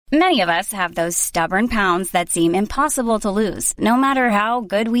Many of us have those stubborn pounds that seem impossible to lose, no matter how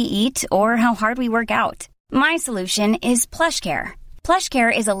good we eat or how hard we work out. My solution is PlushCare.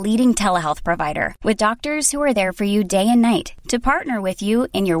 PlushCare is a leading telehealth provider with doctors who are there for you day and night to partner with you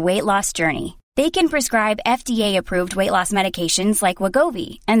in your weight loss journey. They can prescribe FDA-approved weight loss medications like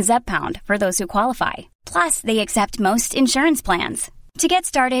Wegovy and Zepbound for those who qualify. Plus, they accept most insurance plans. To get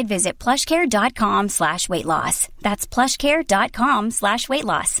started, visit plushcare.com/weightloss. That's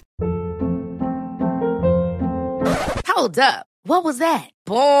plushcare.com/weightloss. Hold up. What was that?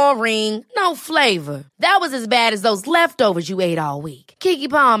 Boring. No flavor. That was as bad as those leftovers you ate all week. Keke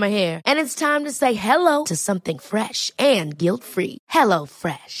Palmer here. And it's time to say hello to something fresh and guilt-free. Hello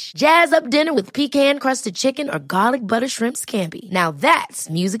Fresh. Jazz up dinner with pecan-crusted chicken or garlic butter shrimp scampi. Now that's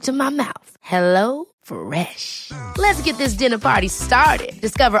music to my mouth. Hello Fresh. Let's get this dinner party started.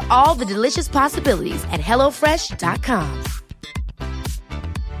 Discover all the delicious possibilities at HelloFresh.com.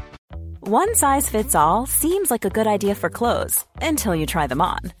 One size fits all seems like a good idea for clothes until you try them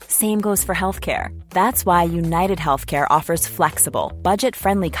on. Same goes for healthcare. That's why United Healthcare offers flexible,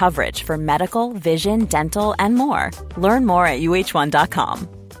 budget-friendly coverage for medical, vision, dental, and more. Learn more at UH1.com.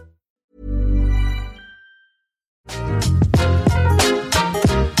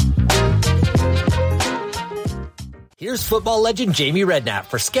 Here's football legend Jamie Redknapp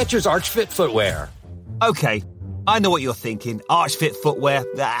for Skechers Arch Fit footwear. Okay, I know what you're thinking. Arch Fit footwear?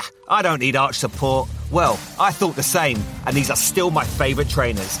 I don't need arch support. Well, I thought the same, and these are still my favourite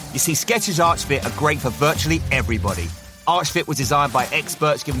trainers. You see, Skechers Arch Fit are great for virtually everybody. Arch Fit was designed by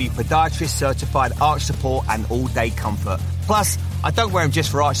experts giving you podiatrist-certified arch support and all-day comfort. Plus, I don't wear them just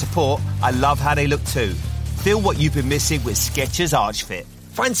for arch support. I love how they look too. Feel what you've been missing with Skechers Arch Fit.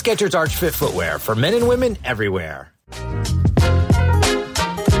 Find Skechers Arch Fit footwear for men and women everywhere.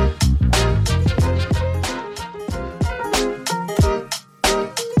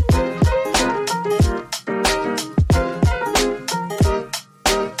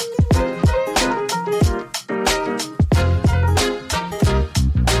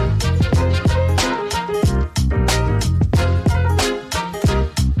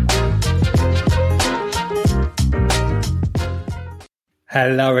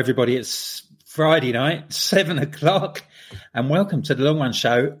 Hello, everybody. It's Friday night, 7 o'clock, and welcome to the Long Run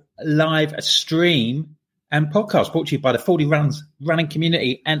Show live stream and podcast brought to you by the 40 Runs running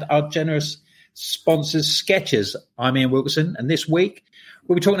community and our generous sponsors, Skechers. I'm Ian Wilkerson, and this week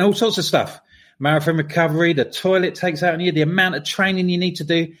we'll be talking all sorts of stuff. Marathon recovery, the toilet takes out on you, the amount of training you need to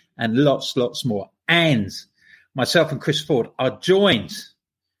do, and lots more. And myself and Chris Ford are joined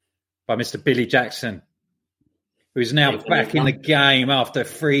by Mr. Billy Jackson, who's now back in the game after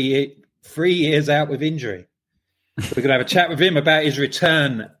three years out with injury. We're going to have a chat with him about his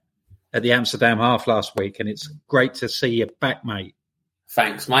return at the Amsterdam Half last week, and it's great to see you back, mate.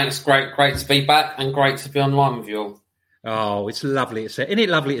 Thanks, mate. It's great to be back and great to be online with you all. Oh, it's lovely to see. Isn't it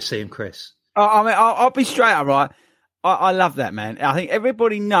lovely to see him, Chris? I mean, I'll be straight up, right? I love that man. I think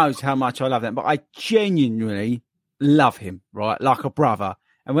everybody knows how much I love that, but I genuinely love him, right? Like a brother.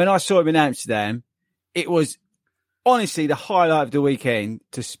 And when I saw him in Amsterdam, it was honestly the highlight of the weekend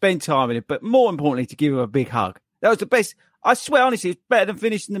to spend time with him, but more importantly, to give him a big hug. That was the best. I swear, honestly, it's better than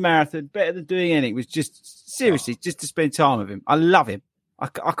finishing the marathon, better than doing anything. It was just, seriously, just to spend time with him. I love him. I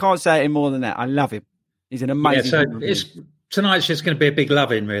can't say it more than that. I love him. He's an amazing tonight's just going to be a big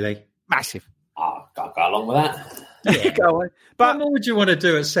love-in, really. Massive. Oh, I'll go along with that. Yeah, go on. But what would you want to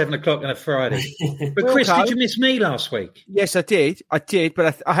do at 7 o'clock on a Friday? But Chris, did you miss me last week? Yes, I did.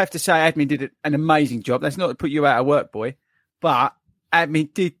 But I have to say, admin did an amazing job. That's not to put you out of work, boy, but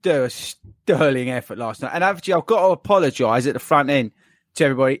admin did do a sterling effort last night. And actually, I've got to apologise at the front end to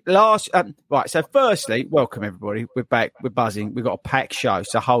everybody. Right. So, firstly, welcome everybody. We're back. We're buzzing. We've got a packed show.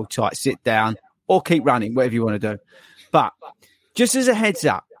 So hold tight, sit down, or keep running, whatever you want to do. But just as a heads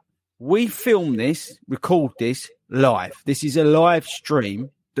up, we film this, record this live. This is a live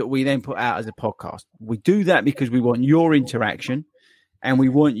stream that we then put out as a podcast. We do that because we want your interaction and we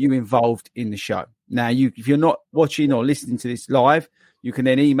want you involved in the show. Now, if you're not watching or listening to this live, you can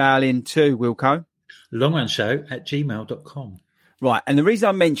then email in to Wilco. longrunshow@gmail.com. Right. And the reason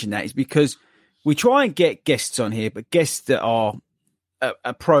I mention that is because we try and get guests on here, but guests that are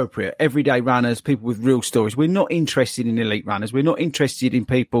appropriate, everyday runners, people with real stories. We're not interested in elite runners. We're not interested in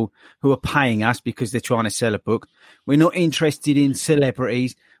people who are paying us because they're trying to sell a book. We're not interested in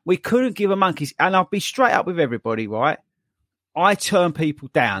celebrities. We couldn't give a monkey's. And I'll be straight up with everybody, right? I turn people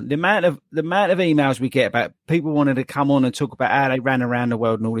down. The amount of emails we get about people wanting to come on and talk about how they ran around the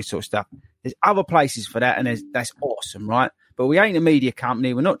world and all this sort of stuff. There's other places for that, and that's awesome, right? But we ain't a media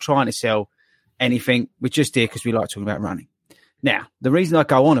company. We're not trying to sell anything. We're just here because we like talking about running. Now, the reason I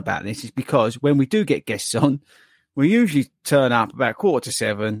go on about this is because when we do get guests on, we usually turn up about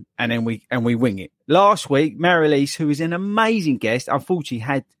 6:45 and then we wing it. Last week, Mary-Elise, who is an amazing guest, unfortunately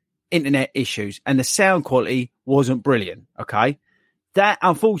had internet issues and the sound quality wasn't brilliant. Okay. That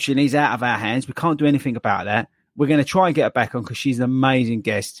unfortunately is out of our hands. We can't do anything about that. We're going to try and get her back on because she's an amazing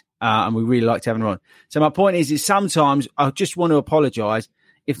guest and we really liked having her on. So my point is sometimes I just want to apologise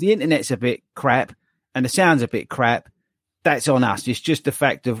if the internet's a bit crap and the sound's a bit crap. That's on us. It's just the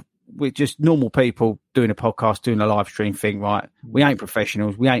fact of we're just normal people doing a podcast, doing a live stream thing, right? We ain't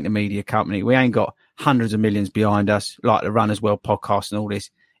professionals. We ain't a media company. We ain't got hundreds of millions behind us like the Runners World podcast and all this.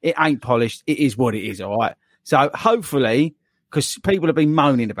 It ain't polished. It is what it is, all right? So hopefully, because people have been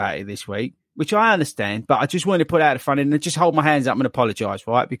moaning about it this week, which I understand, but I just want to put out the front end and just hold my hands up and apologise,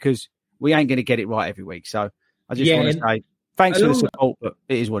 right? Because we ain't going to get it right every week. So I just want to say thanks for the support, but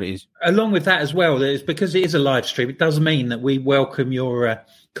it is what it is. Along with that as well, it's because it is a live stream, it does mean that we welcome your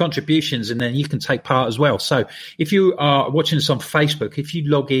contributions and then you can take part as well. So if you are watching us on Facebook, if you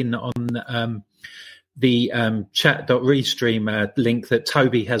log in on the chat.restream link that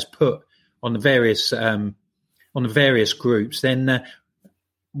Toby has put on the various groups, then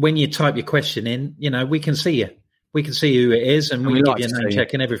when you type your question in, we can see you. We can see who it is, and we give you a name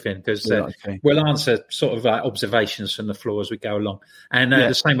check and everything because we'll answer sort of like observations from the floor as we go along. And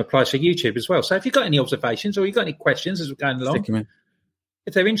the same applies for YouTube as well. So if you've got any observations or you've got any questions as we're going along,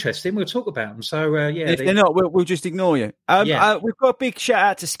 if they're interesting, we'll talk about them. So, if they're not, we'll just ignore you. We've got a big shout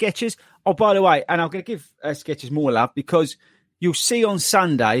out to Skechers. Oh, by the way, and I'm going to give Skechers more love because you'll see on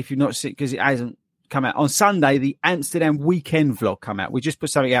Sunday, if you've not seen, because it hasn't come out, on Sunday, the Amsterdam weekend vlog come out. We just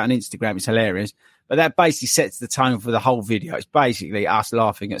put something out on Instagram. It's hilarious. But that basically sets the tone for the whole video. It's basically us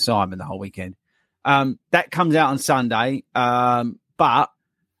laughing at Simon the whole weekend. That comes out on Sunday. But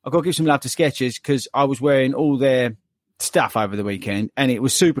I've got to give some love to Skechers because I was wearing all their stuff over the weekend and it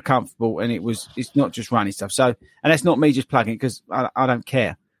was super comfortable and it's not just running stuff. So, and that's not me just plugging it because I don't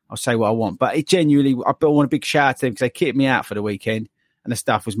care. I'll say what I want. But it genuinely, I want a big shout out to them because they kitted me out for the weekend and the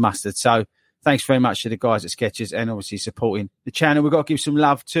stuff was mustard. So thanks very much to the guys at Skechers and obviously supporting the channel. We've got to give some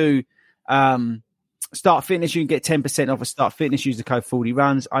love to Start Fitness. You can get 10% off of Start Fitness. Use the code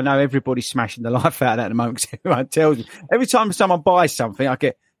 40runs. I know everybody's smashing the life out of that at the moment because everyone tells me. Every time someone buys something, I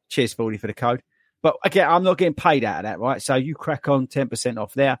get cheers 40 for the code. But again, I'm not getting paid out of that, right? So you crack on 10%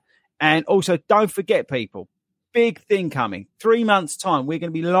 off there. And also don't forget, people, big thing coming. 3 months' time, we're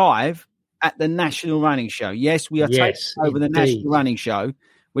going to be live at the National Running Show. Yes, we are taking over the National Running Show.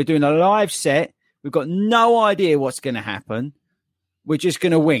 We're doing a live set. We've got no idea what's going to happen. We're just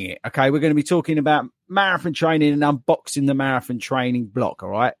going to wing it, okay? We're going to be talking about marathon training and unboxing the marathon training block, all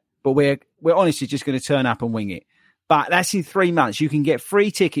right? But we're honestly just going to turn up and wing it. But that's in 3 months. You can get free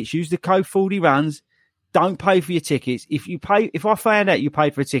tickets. Use the code 40runs. Don't pay for your tickets. If I find out you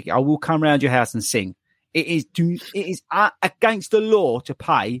paid for a ticket, I will come round your house and sing. It is against the law to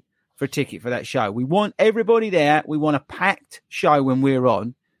pay for a ticket for that show. We want everybody there. We want a packed show when we're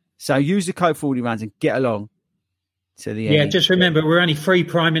on. So use the code 40runs and get along to the end. Yeah, just remember, we're only 3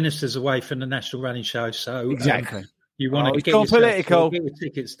 prime ministers away from the National Running Show. So exactly. You want to get your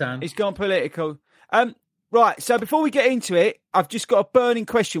tickets done. It's gone political. Right, so before we get into it, I've just got a burning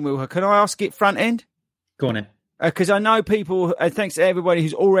question, Wilher. Can I ask it front end? Go on in. Because I know people, thanks to everybody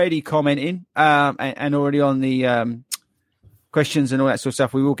who's already commenting and already on the questions and all that sort of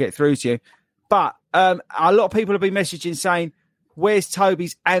stuff, we will get through to you. But a lot of people have been messaging saying, where's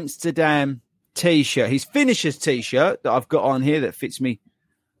Toby's Amsterdam T-shirt? His finishers T-shirt that I've got on here that fits me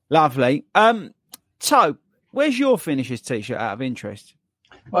lovely. Tobe, where's your finishers T-shirt out of interest?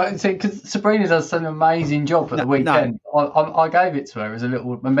 Well, because Sabrina does an amazing job at the weekend. No. I gave it to her as a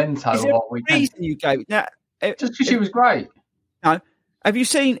little memento of our weekend. You gave it? Now, just because she was great. No. Have you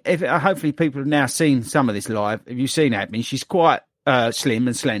seen, hopefully people have now seen some of this live. Have you seen Admin? She's quite slim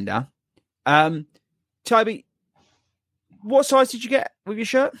and slender. Toby, what size did you get with your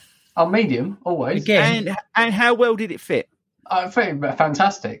shirt? Oh, medium, always. Again. And how well did it fit? It fit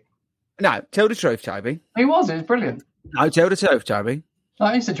fantastic. No, tell the truth, Toby. It was brilliant. No, tell the truth, Toby.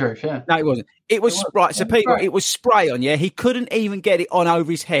 That is the truth, yeah. No, it wasn't. It was right. So, people, it was spray on, yeah? He couldn't even get it on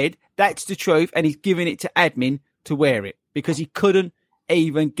over his head. That's the truth. And he's giving it to Admin to wear it because he couldn't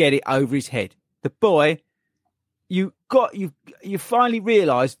even get it over his head. The boy, you finally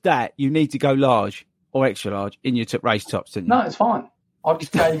realised that you need to go large or extra large in your race tops, didn't you? No, it's fine. I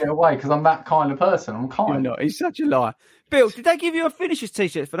just gave it away because I'm that kind of person. I'm kind. You're not. He's such a liar. Bill, did they give you a finisher's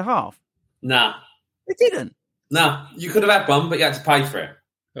T-shirt for the half? Nah. They didn't? No, you could have had one, but you had to pay for it.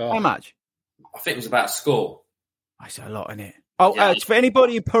 Oh. How much? I think it was about a score. That's a lot, isn't it? Oh, yeah. For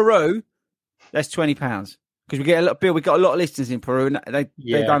anybody in Peru, that's £20. Because we get a lot, Bill. We got a lot of listeners in Peru, and they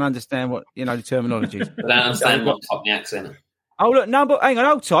don't understand what the terminology is. They don't understand what Cockney accent. Oh look, hang on,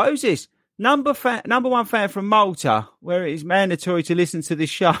 hold tight. Who's this? Number one fan from Malta, where it is mandatory to listen to this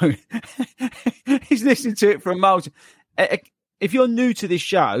show. He's listening to it from Malta. If you're new to this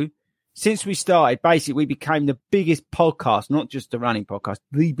show, since we started, basically we became the biggest podcast, not just the running podcast,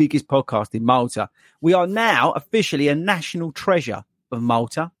 the biggest podcast in Malta. We are now officially a national treasure of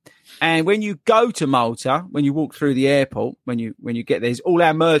Malta. And when you go to Malta, when you walk through the airport, when you get there's all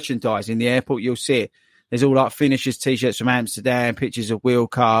our merchandise in the airport, you'll see it. There's all like finishers T-shirts from Amsterdam, pictures of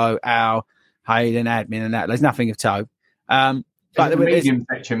Wilco, Al, Hayden, Admin, and that. There's nothing of Tobe. But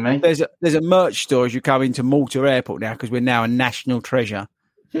there's a merch store as you come into Malta Airport now, because we're now a national treasure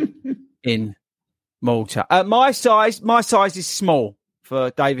in Malta. My size is small.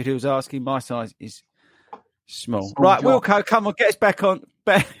 For David, who was asking, my size is small. Right, Wilco, come on, get us back on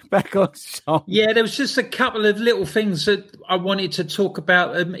song. Yeah, there was just a couple of little things that I wanted to talk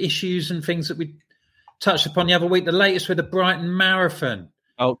about, issues and things that we touched upon the other week. The latest with the Brighton Marathon.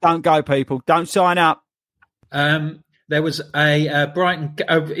 Oh, don't go, people. Don't sign up. There was a Brighton,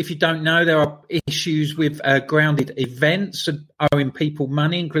 if you don't know, there are issues with grounded events owing people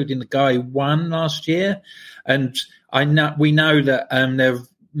money, including the guy who won last year. And we know that there are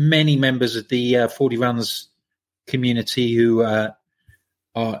many members of the 40 Runs community who are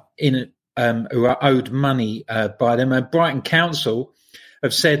owed money by them. And Brighton Council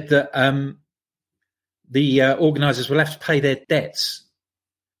have said that the organisers will have to pay their debts.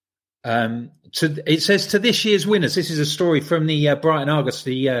 It says to this year's winners. This is a story from the Brighton Argus,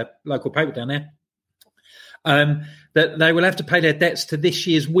 the local paper down there. That they will have to pay their debts to this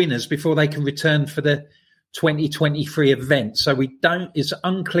year's winners before they can return for the 2023 event. So it's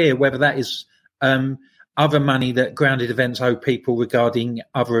unclear whether that is other money that grounded events owe people regarding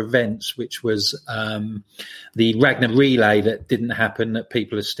other events, which was the Ragnar Relay that didn't happen, that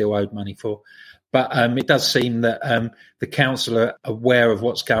people are still owed money for. But it does seem that the council are aware of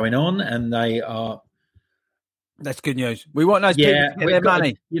what's going on, and they are. That's good news. We want those people to get their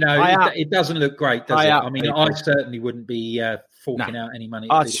money. It doesn't look great, does it? I mean, I certainly wouldn't be forking out any money.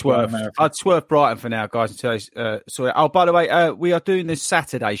 I'd swerve Brighton for now, guys. Sorry. Oh, by the way, we are doing this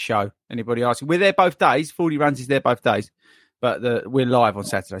Saturday show. Anybody asking? We're there both days. 40 Runs is there both days, but we're live on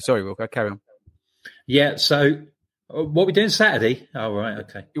Saturday. Sorry, Wilco, carry on. Yeah. So. What we're doing Saturday? Oh, right,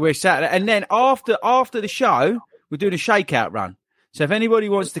 okay. We're Saturday, and then after the show, we're doing a shakeout run. So if anybody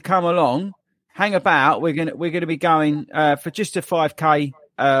wants to come along, hang about. We're gonna be going for just a 5K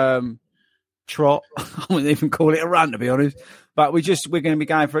trot. I wouldn't even call it a run, to be honest. But we're going to be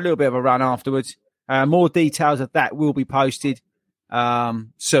going for a little bit of a run afterwards. More details of that will be posted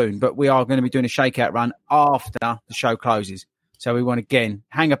soon. But we are going to be doing a shakeout run after the show closes. So we want to, again,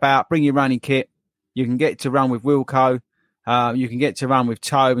 hang about, bring your running kit. You can get to run with Wilco. You can get to run with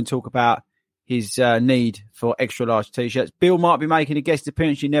Tobe and talk about his need for extra large T-shirts. Bill might be making a guest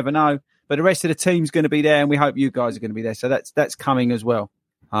appearance. You never know. But the rest of the team's going to be there, and we hope you guys are going to be there. So that's coming as well.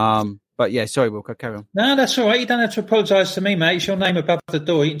 But yeah, sorry, Wilco, carry on. No, that's all right. You don't have to apologise to me, mate. It's your name above the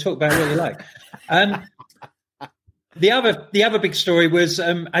door. You can talk about what you like. The other big story was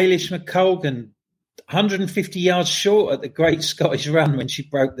Eilish McColgan, 150 yards short at the Great Scottish Run when she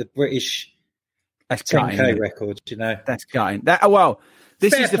broke the British 10K record. You know, that's gutting.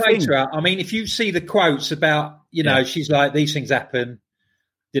 This is the thing. I mean, if you see the quotes about, she's like, these things happen.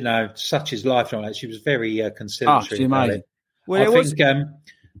 Such is life. And all that. She was very conciliatory about it. Well, I think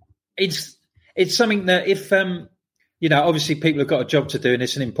it's something that if obviously people have got a job to do, and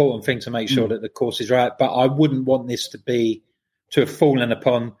it's an important thing to make sure that the course is right. But I wouldn't want this to have fallen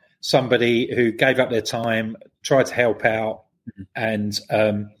upon somebody who gave up their time, tried to help out, and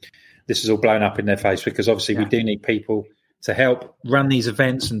this is all blown up in their face, because obviously we do need people to help run these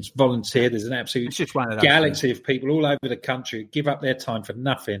events and volunteer. There's an absolute galaxy of people all over the country who give up their time for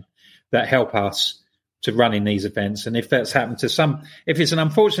nothing that help us to run in these events. And if that's happened to if it's an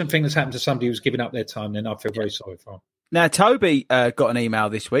unfortunate thing that's happened to somebody who's giving up their time, then I feel very sorry for them. Now, Toby got an email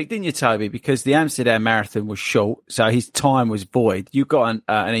this week, didn't you, Toby? Because the Amsterdam Marathon was short, so his time was void. You got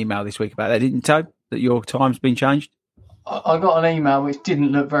an email this week about that, didn't you, Toby? That your time's been changed? I got an email which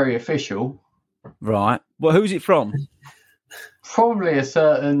didn't look very official. Right. Well, who's it from? Probably a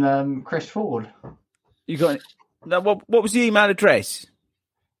certain Chris Ford. You got what was the email address?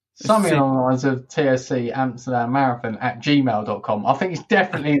 Something along the lines of TSC Amsterdam Marathon @gmail.com. I think it's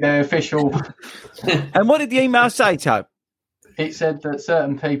definitely their official. And what did the email say, Tobe? It said that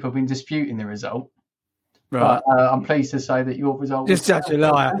certain people have been disputing the result. Right. But I'm pleased to say that your result was such a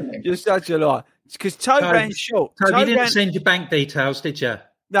liar. You're such a liar. It's because Tobe ran short. Tobe, you didn't send your bank details, did you?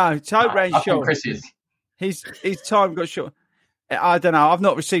 No, Tobe ran short. Chris's. His time got short. I don't know. I've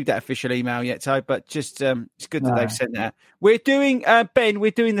not received that official email yet, but just it's good that they've sent that. We're doing Ben.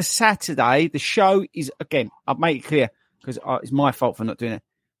 We're doing the Saturday. The show is again. I'll make it clear because it's my fault for not doing it.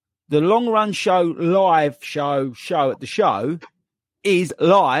 The Long Run Show live show at the show is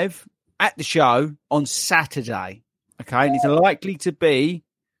live at the show on Saturday. Okay, and it's likely to be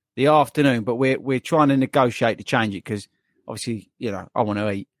the afternoon, but we're trying to negotiate to change it because obviously I want to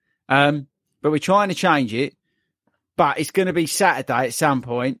eat. But we're trying to change it. But it's going to be Saturday at some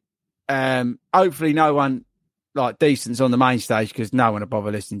point. Hopefully no one decent's on the main stage because no one will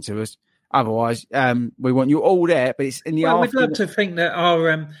bother listening to us. Otherwise, we want you all there. But it's in the afternoon. We'd love to think that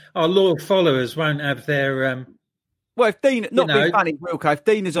our loyal followers won't have their... well, if Dina... Not being funny, Wilco, if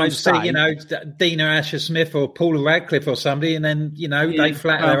Dina's on stage... Dina Asher-Smith or Paula Radcliffe or somebody, and then, they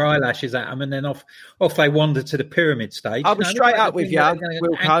flatter their eyelashes at them, and then off they wander to the pyramid stage. I'll be straight up with you,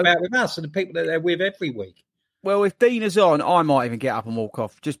 Wilco. Hang out with us and the people that they're with every week. Well, if Dina's on, I might even get up and walk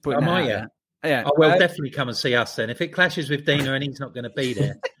off. Just put. Might, yeah. Yeah. I will definitely come and see us then. If it clashes with Dina and he's not going to be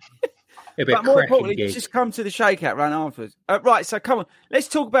there, it'll be but more importantly, just come to the shakeout run afterwards. Right, so come on. Let's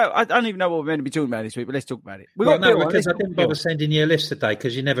talk about. I don't even know what we're meant to be talking about this week, but let's talk about it. Because I didn't bother sending you a list today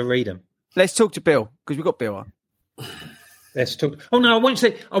because you never read them. Let's talk to Bill because we've got Bill on. Let's talk. Oh no, I want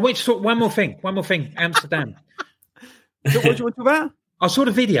to talk one more thing. Amsterdam. What do you want to talk about? I saw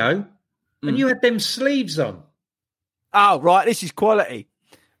the video and you had them sleeves on. Oh, right. This is quality.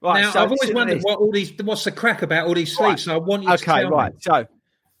 Right. Now, so I've always wondered what's the crack about all these sleeves. Right. So I want you to tell me. So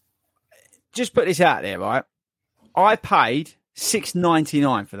just put this out there, right? I paid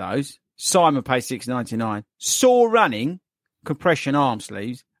 $6.99 for those. Simon paid $6.99. Saw Running compression arm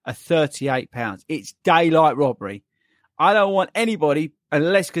sleeves are £38. It's daylight robbery. I don't want anybody,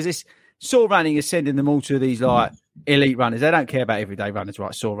 because this Saw Running is sending them all to these elite runners. They don't care about everyday runners,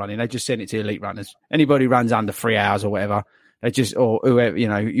 right? Saw Running. They just send it to elite runners. Anybody who runs under 3 hours or whatever, or whoever,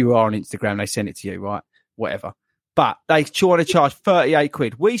 you are on Instagram, they send it to you, right? Whatever. But they want to charge 38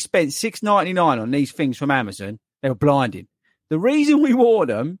 quid. We spent $6.99 on these things from Amazon. They were blinding. The reason we wore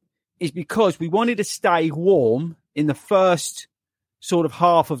them is because we wanted to stay warm in the first sort of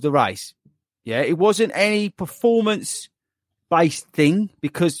half of the race. Yeah, it wasn't any performance-based thing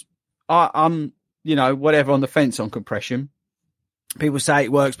because I'm whatever on the fence on compression. People say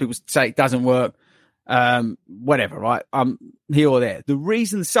it works. People say it doesn't work. Whatever, right? Here or there.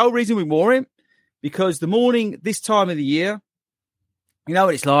 The sole reason we wore it, because the morning, this time of the year, you know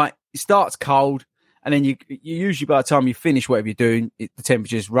what it's like. It starts cold, and then you usually by the time you finish whatever you're doing, the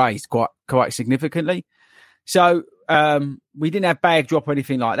temperature's raised quite significantly. So we didn't have bag drop or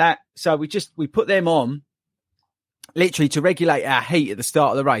anything like that. So we put them on literally to regulate our heat at the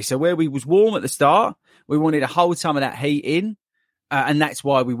start of the race. So where we was warm at the start, we wanted to hold some of that heat in, and that's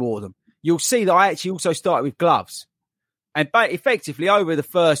why we wore them. You'll see that I actually also started with gloves. And effectively over the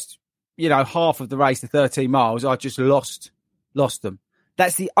first, half of the race, the 13 miles, I just lost them.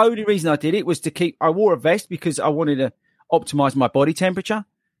 That's the only reason I did it, was I wore a vest because I wanted to optimize my body temperature.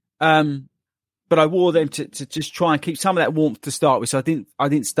 But I wore them to just try and keep some of that warmth to start with. So I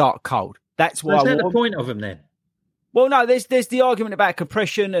didn't start cold. That's why. Is that the point of them then? Well, no, there's the argument about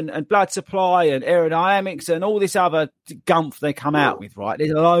compression and blood supply and aerodynamics and all this other gumph they come out with, right?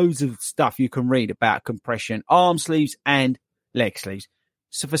 There's loads of stuff you can read about compression, arm sleeves and leg sleeves.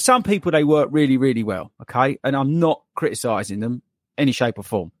 So for some people, they work really, really well, okay? And I'm not criticising them any shape or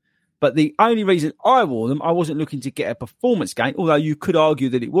form. But the only reason I wore them, I wasn't looking to get a performance gain, although you could argue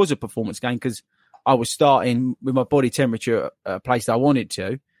that it was a performance gain because I was starting with my body temperature at a place that I wanted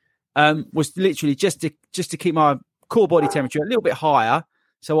to, was literally just to keep my core body temperature a little bit higher,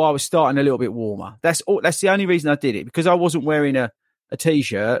 so I was starting a little bit warmer. That's the only reason I did it, because I wasn't wearing a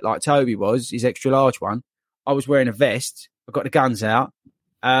t-shirt like Toby was, his extra large one. I was wearing a vest. I got the guns out,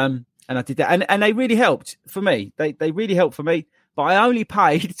 and I did that, and they really helped for me. They really helped for me, but I only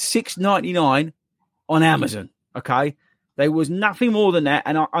paid $6.99 on Amazon. Okay, there was nothing more than that,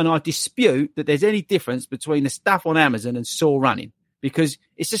 and I dispute that there's any difference between the stuff on Amazon and Saw Running. Because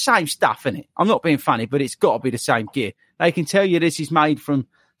it's the same stuff, isn't it? I'm not being funny, but it's got to be the same gear. They can tell you this is made from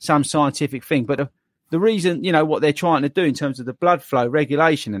some scientific thing, but the reason, what they're trying to do in terms of the blood flow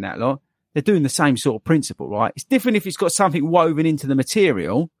regulation and that lot, they're doing the same sort of principle, right? It's different if it's got something woven into the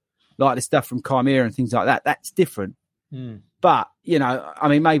material, like the stuff from Chimera and things like that. That's different. But,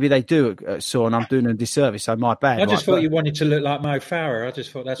 maybe they do at Saw, and I'm doing a disservice, so my bad. I just thought you wanted to look like Mo Farah. I just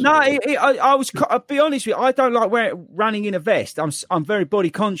thought that's... No, I'll be honest with you, I don't like running in a vest. I'm very body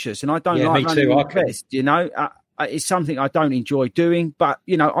conscious, and I don't like running in a vest, it's something I don't enjoy doing, but,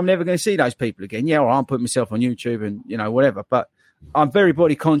 I'm never going to see those people again. Yeah, or I'm putting myself on YouTube and, whatever, but I'm very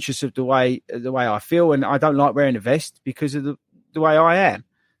body conscious of the way I feel, and I don't like wearing a vest because of the way I am.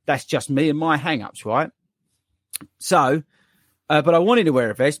 That's just me and my hang-ups, right? So, but I wanted to wear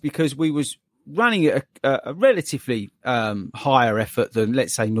a vest because we was running at a relatively higher effort than,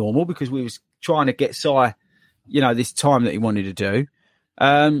 let's say, normal, because we was trying to get Si, this time that he wanted to do.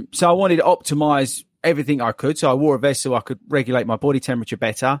 So I wanted to optimize everything I could. So I wore a vest so I could regulate my body temperature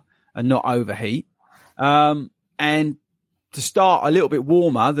better and not overheat. And to start a little bit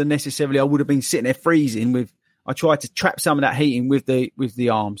warmer than necessarily I would have been sitting there freezing I tried to trap some of that heating with the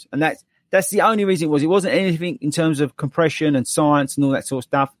arms. And that's the only reason it wasn't anything in terms of compression and science and all that sort of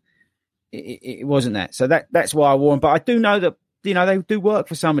stuff. It wasn't that. So that's why I wore them. But I do know that, they do work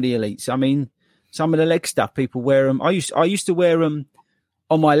for some of the elites. I mean, some of the leg stuff, people wear them. I used to wear them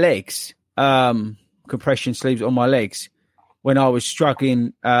on my legs, compression sleeves on my legs when I was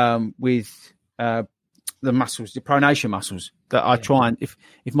struggling with the muscles, the pronation muscles that I try and, if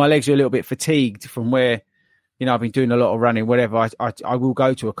my legs are a little bit fatigued from where, I've been doing a lot of running, whatever, I will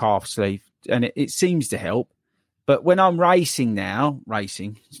go to a calf sleeve, and it seems to help. But when I'm racing,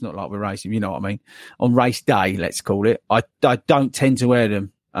 it's not like we're racing, you know what I mean? On race day, let's call it, I don't tend to wear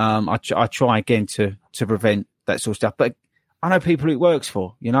them. I try again to prevent that sort of stuff. But I know people it works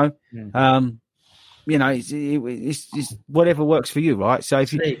for, it's whatever works for you, right? So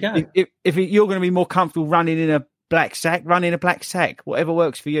if you're going to be more comfortable running in a black sack, run in a black sack, whatever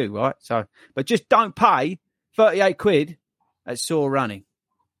works for you, right? So, but just don't pay 38 quid at Sore Running.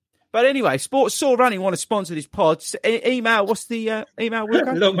 But anyway, Sports Sore Running want to sponsor this pod. Email, what's the email?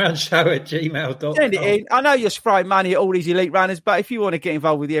 Longrunshow@gmail.com. Send it in. I know you're throwing money at all these elite runners, but if you want to get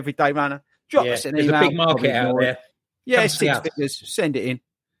involved with the everyday runner, drop us an email. There's a big market out there. Yeah, 6 figures. Send it in.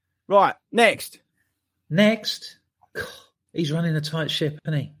 Right, next. He's running a tight ship,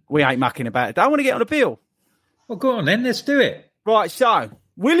 isn't he? We ain't mucking about it. I want to get on a bill. Well, go on then. Let's do it. Right, so,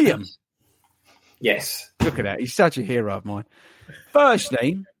 William. Yes. Look at that. He's such a hero of mine.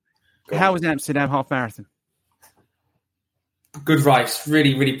 Firstly, how was Amsterdam Half Marathon? Good race.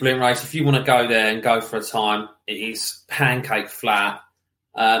 Really, really brilliant race. If you want to go there and go for a time, it is pancake flat.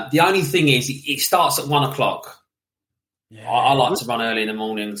 The only thing is, it starts at 1 o'clock. Yeah. I like to run early in the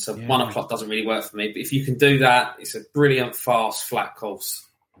morning, so 1 o'clock doesn't really work for me. But if you can do that, it's a brilliant, fast, flat course.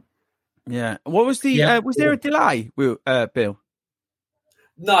 Yeah. What was the? Was there a delay, Bill?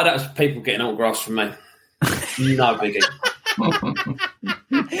 No, that was people getting autographs from me. No biggie.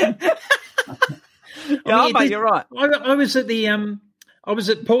 You're right. I was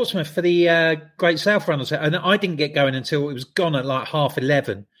at Portsmouth for the Great South Run, and I didn't get going until it was gone at like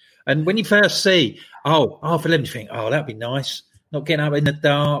 11:30. And when you first see, 11:30, you think, that'd be nice. Not getting up in the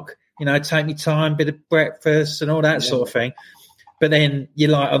dark, take me time, bit of breakfast and all that sort of thing. But then you're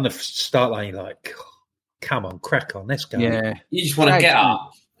like on the start line, you're like, come on, crack on, let's go. Yeah. You just want to get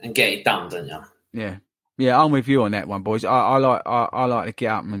up and get it done, don't you? Yeah. Yeah, I'm with you on that one, boys. I like to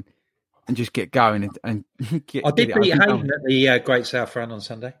get up and just get going and get. I did beat Hayden at the Great South Run on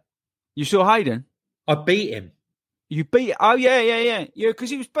Sunday. You saw Hayden? I beat him. You beat? Oh yeah.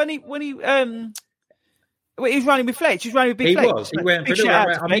 Because he was funny when he was running with Fletch. He was running with Big Fletch. He was. He went for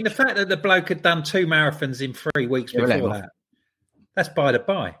I mean, the fact that the bloke had done 2 marathons in 3 weeks before that, that's by the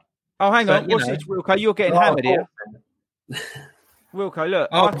by. Oh, hang on. What's this, Wilco? You're getting hammered here. Wilco, look.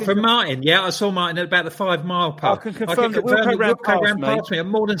 From Martin, I saw Martin at about the 5 mile part. I can confirm that Wilco ran past me at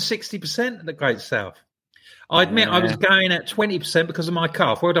more than 60% at the Great South. I admit I was going at 20% because of my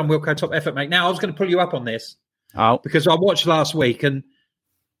calf. Well done, Wilco, top effort, mate. Now, I was going to pull you up on this because I watched last week, and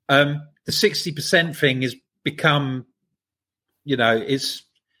the 60% thing has become, it's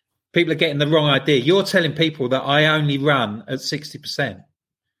people are getting the wrong idea. You're telling people that I only run at 60%,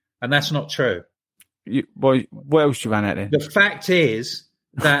 and that's not true. What else you ran at then? The fact is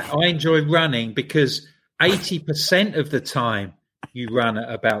that I enjoy running because 80% of the time you run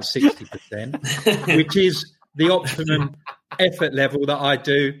at about 60%, which is the optimum effort level that I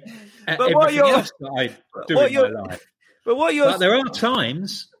do at everything else that I do in my life. But there are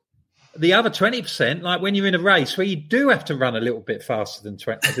times, the other 20%, like when you're in a race where you do have to run a little bit faster than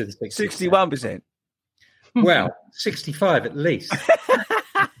 60%. 61%. Well, 65 at least.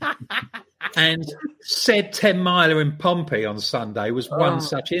 And said 10 miler in Pompey on Sunday was one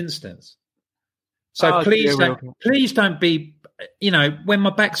such instance. So please don't be, when my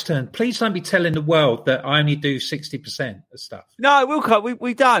back's turned, please don't be telling the world that I only do 60% of stuff. No, Wilco,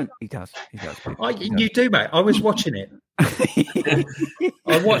 we don't. He does. You do, mate. I was watching it.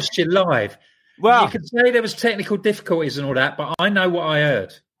 I watched you live. Well, you could say there was technical difficulties and all that, but I know what I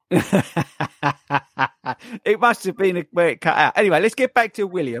heard. It must have been where it cut out. Anyway, let's get back to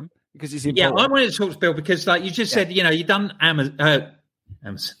William. because it's important. Yeah, I wanted to talk to Bill because, like you just said, you've done Amsterdam.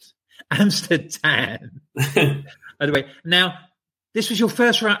 By the way, now this was your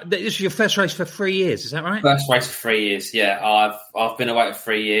first race for 3 years. Is that right? First race for 3 years. Yeah, I've been away for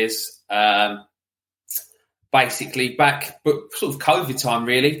 3 years. Basically, back sort of COVID time,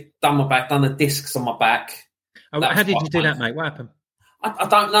 really. Done the discs on my back. Oh, how did you do that, mate? What happened? I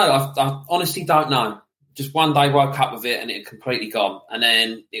don't know. I honestly don't know. Just one day woke up with it and it had completely gone. And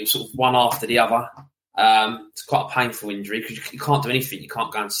then it was sort of one after the other. It's quite a painful injury because you can't do anything. You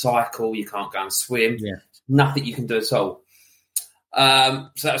can't go and cycle. You can't go and swim. Yeah. Nothing you can do at all. So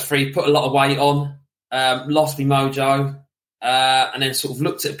that was free. Put a lot of weight on. Lost my mojo. And then sort of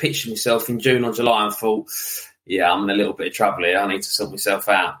looked at a picture of myself in June or July and thought, yeah, I'm in a little bit of trouble here. I need to sort myself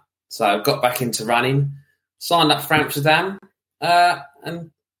out. So I got back into running, signed up for Amsterdam,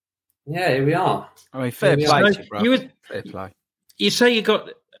 and yeah, here we are. I mean, fair play, bro. Fair play. You say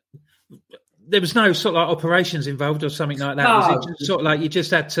there was no sort of like operations involved or something like that? No. Was it just sort of like you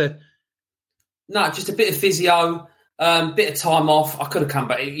just had to... No, just a bit of physio, bit of time off. I could have come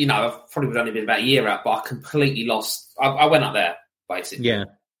back, I probably would have only been about a year out, but I completely lost. I went up there, basically. Yeah.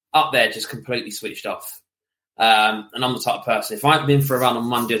 Up there, just completely switched off. And I'm the type of person, if I hadn't been for a run on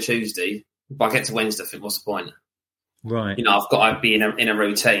Monday or Tuesday, if I get to Wednesday, I think, what's the point? Right. I've got to be in a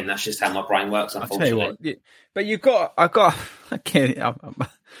routine. That's just how my brain works, unfortunately. I'll tell you what, but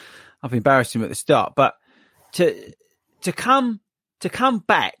I've embarrassed him at the start, but to come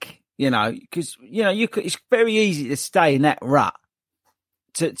back, because it's very easy to stay in that rut.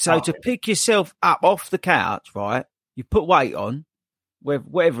 To pick yourself up off the couch, right? You put weight on,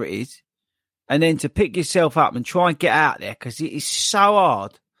 whatever it is, and then to pick yourself up and try and get out there, because it is so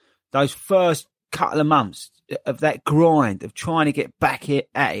hard. Those first couple of months of that grind of trying to get back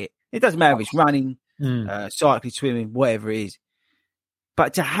at it. It doesn't matter if it's running, cycling, swimming, whatever it is.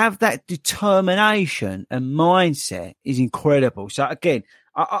 But to have that determination and mindset is incredible. So again,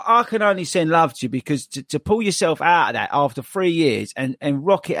 I can only send love to you, because to pull yourself out of that after 3 years and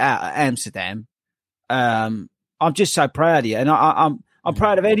rock it out at Amsterdam, I'm just so proud of you. And I'm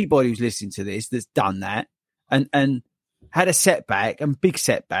proud of anybody who's listening to this that's done that and had a setback and big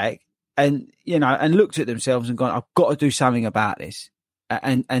setback and looked at themselves and gone, I've got to do something about this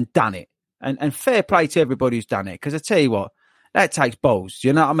and done it. And fair play to everybody who's done it. Because I tell you what, that takes balls. Do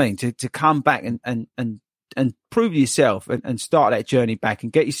you know what I mean? To come back and prove yourself and start that journey back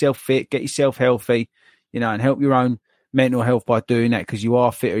and get yourself fit, get yourself healthy, and help your own mental health by doing that, because you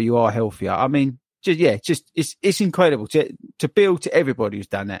are fitter, you are healthier. I mean, it's incredible to build to everybody who's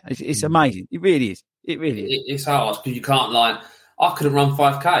done that. It's amazing. It really is. It really is. It's hard because you can't I couldn't run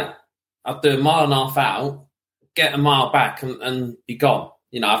 5K. I'd do a mile and a half out, get a mile back and be gone.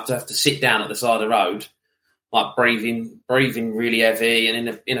 I have to sit down at the side of the road, like breathing really heavy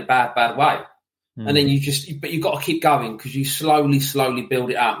and in a bad way. And then but you've got to keep going, because you slowly build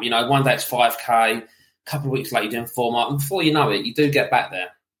it up. One day it's 5K, a couple of weeks later you're doing 4 miles. And before you know it, you do get back there.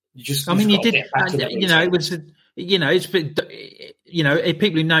 You did. It was. It's been.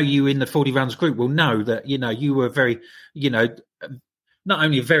 People who know you in the 40 Runs group will know that you were very. Not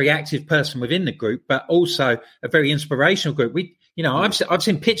only a very active person within the group, but also a very inspirational group. I've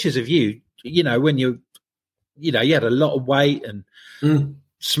seen pictures of you. When you had a lot of weight and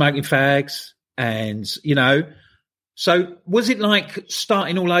smoking fags, and So was it like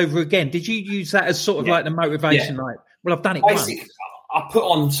starting all over again? Did you use that as sort of like the motivation? Yeah. Like, well, I've done it once. I put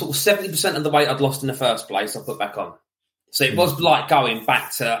on sort of 70% of the weight I'd lost in the first place. I put back on. So it was like going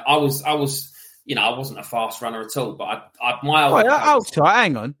back to, I wasn't a fast runner at all, but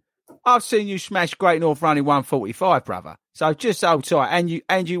hang on. I've seen you smash Great North running 1:45, brother. So just hold tight.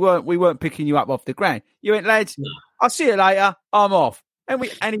 We weren't picking you up off the ground. You went, lads, I'll see you later. I'm off. And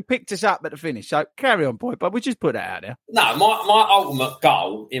he picked us up at the finish. So carry on, boy. But we just put that out there. No, my ultimate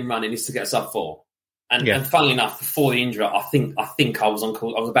goal in running is to get sub 4. And funnily enough, before the injury, I think I was on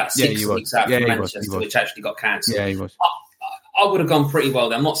call. I was about 6 weeks out from Manchester, which actually got cancelled. Yeah, he was. I would have gone pretty well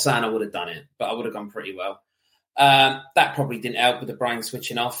there. I'm not saying I would have done it, but I would have gone pretty well. That probably didn't help with the brain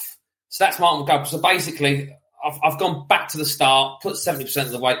switching off. So that's my ultimate goal. So basically, I've gone back to the start, put 70%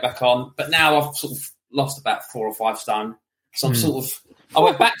 of the weight back on, but now I've sort of lost about 4 or 5 stone. So I'm I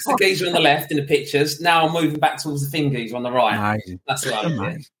went back to the geezer on the left in the pictures. Now I'm moving back towards the thin geezer on the right. Amazing. That's what I'm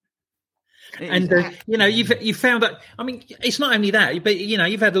doing. And you've found that. I mean, it's not only that, but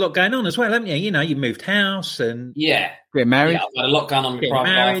you've had a lot going on as well, haven't you? You moved house and get married. Yeah, I've had a lot going on with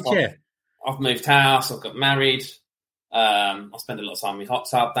private life. I've moved house. I've got married. I spend a lot of time in my hot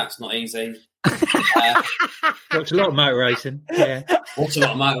tub. That's not easy. Watch a lot of motor racing. Yeah, watch a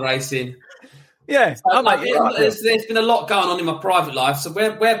lot of motor racing. Yeah. So, there's been a lot going on in my private life. So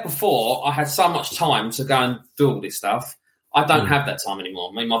where before I had so much time to go and do all this stuff, I don't have that time anymore.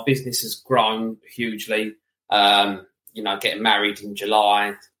 I mean, my business has grown hugely. Getting married in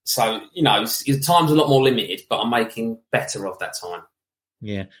July. So, time's a lot more limited, but I'm making better of that time.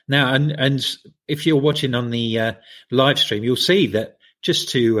 Yeah. Now, and if you're watching on the live stream, you'll see that just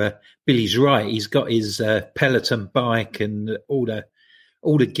to Billy's right, he's got his Peloton bike and all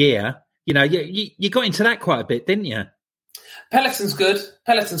the gear. You got into that quite a bit, didn't you? Peloton's good,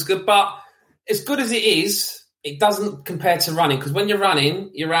 but as good as it is, it doesn't compare to running, because when you're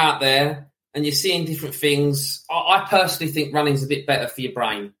running, you're out there and you're seeing different things. I personally think running's a bit better for your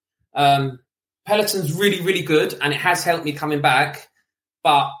brain. Peloton's really, really good, and it has helped me coming back,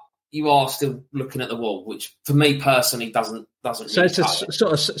 but you are still looking at the wall, which for me personally doesn't. So really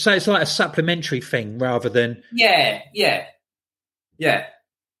it's it's like a supplementary thing rather than. Yeah.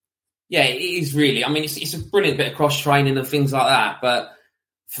 It is really. I mean, it's a brilliant bit of cross training and things like that, but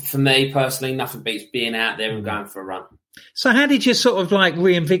for me personally, nothing beats being out there and going for a run. So how did you sort of like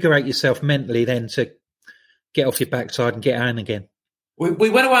reinvigorate yourself mentally then to get off your backside and get on again? We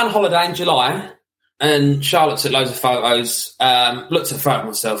went away on holiday in July, and Charlotte took loads of photos, looked at the photo of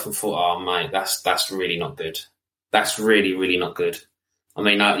myself and thought, oh, mate, that's really not good. That's really, really not good. I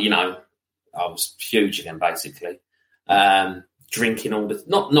mean, I was huge again, basically. Drinking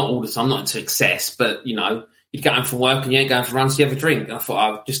not all the time, not into excess, but, you'd go home from work and you ain't going for runs, so you have a drink. And I thought, I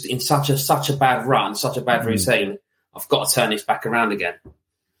was just in such a bad run, such a bad routine, I've got to turn this back around again.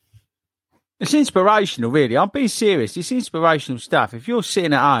 It's inspirational, really. I'm being serious. It's inspirational stuff. If you're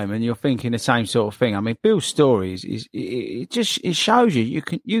sitting at home and you're thinking the same sort of thing, I mean, Bill's story it shows you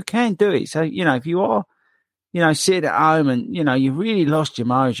can do it. So, if you are, sitting at home and, you've really lost your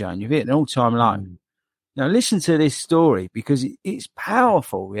mojo and you've hit an all-time low, listen to this story because it's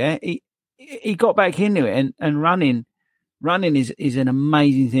powerful. Yeah. He got back into it and running is an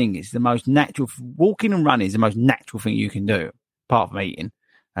amazing thing. It's the most natural. Walking and running is the most natural thing you can do, apart from eating,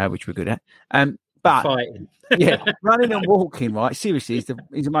 which we're good at. But fighting. Yeah, running and walking, right? Seriously, is the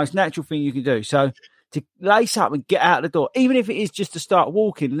most natural thing you can do. So to lace up and get out the door, even if it is just to start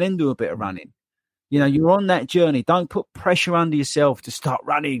walking and then do a bit of running, you're on that journey. Don't put pressure under yourself to start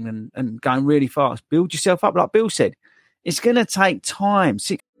running and going really fast. Build yourself up, like Bill said. It's going to take time.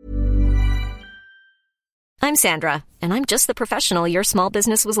 I'm Sandra, and I'm just the professional your small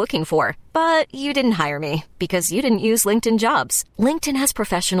business was looking for. But you didn't hire me because you didn't use LinkedIn Jobs. LinkedIn has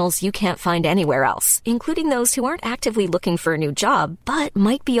professionals you can't find anywhere else, including those who aren't actively looking for a new job, but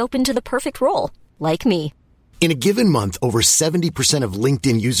might be open to the perfect role, like me. In a given month, over 70% of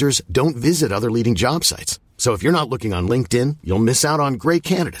LinkedIn users don't visit other leading job sites. So if you're not looking on LinkedIn, you'll miss out on great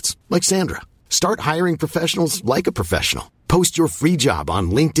candidates like Sandra. Start hiring professionals like a professional. Post your free job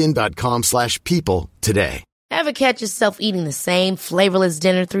on linkedin.com/people today. Ever catch yourself eating the same flavorless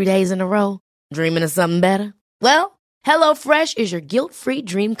dinner 3 days in a row? Dreaming of something better? Well, HelloFresh is your guilt-free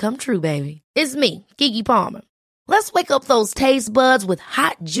dream come true, baby. It's me, Keke Palmer. Let's wake up those taste buds with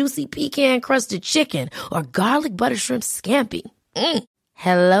hot, juicy pecan-crusted chicken or garlic butter shrimp scampi.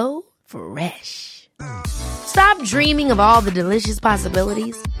 Hello Fresh. Stop dreaming of all the delicious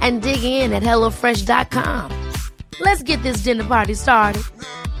possibilities and dig in at HelloFresh.com. Let's get this dinner party started.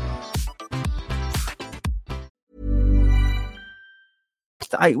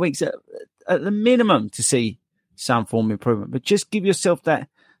 8 weeks at the minimum to see some form of improvement, but just give yourself that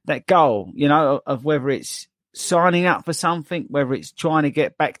goal, of whether it's signing up for something, whether it's trying to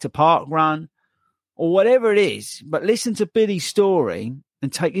get back to park run or whatever it is. But listen to Billy's story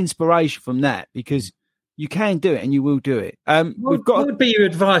and take inspiration from that, because you can do it and you will do it. What would be your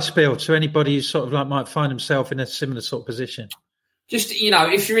advice, Bill, to anybody who sort of like might find himself in a similar sort of position? Just,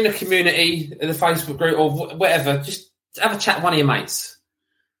 if you're in a community, in a Facebook group or whatever, just have a chat with one of your mates.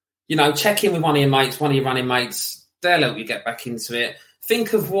 Check in with one of your mates, one of your running mates. They'll help you get back into it.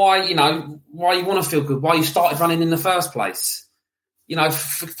 Think of why you want to feel good, why you started running in the first place.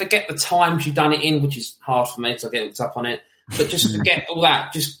 Forget the times you've done it in, which is hard for me because I get hooked up on it. But just forget all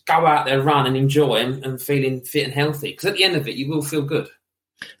that. Just go out there, run and enjoy and feeling fit and healthy. Because at the end of it, you will feel good.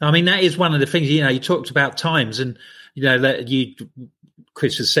 I mean, that is one of the things, you talked about times and,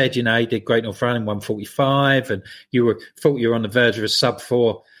 Chris has said, he did Great North Running 1:45 and thought you were on the verge of a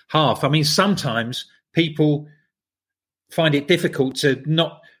sub-4 half. I mean, sometimes people find it difficult to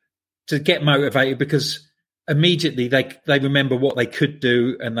get motivated because immediately they remember what they could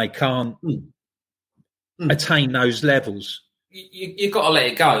do and they can't attain those levels. You've got to let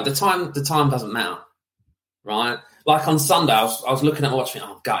it go. The time doesn't matter, right? Like on Sunday, I was looking at watching.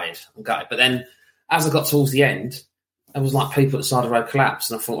 I'm gutted. But then as I got towards the end, it was like people at the side of the road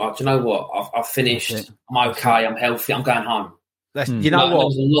collapsed. And I thought, do you know what? I've finished. I'm okay. I'm healthy. I'm going home. You know what? There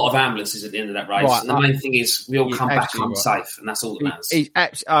was a lot of ambulances at the end of that race. Right, and the main thing is we all come back home safe, and that's all that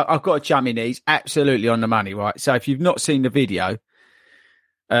matters. I've got to jump in. He's absolutely on the money, right? So if you've not seen the video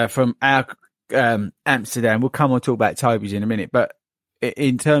from our Amsterdam, we'll come on and talk about Toby's in a minute. But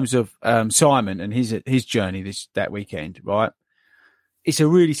in terms of Simon and his journey that weekend, right? It's a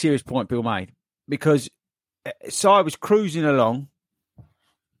really serious point Bill made, because Si was cruising along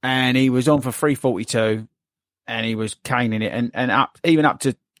and he was on for 3:42. And he was caning it, and up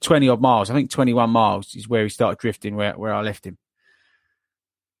to 20 odd miles. I think 21 miles is where he started drifting, where I left him.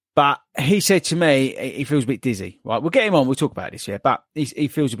 But he said to me, he feels a bit dizzy. Right, we'll get him on. We'll talk about this, yeah. But he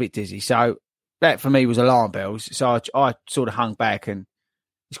feels a bit dizzy. So that for me was alarm bells. So I sort of hung back, and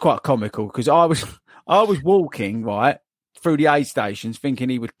it's quite comical because I was walking right through the aid stations, thinking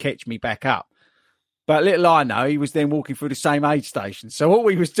he would catch me back up. But little I know, he was then walking through the same aid station. So what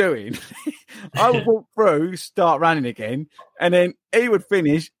we was doing, I would walk through, start running again, and then he would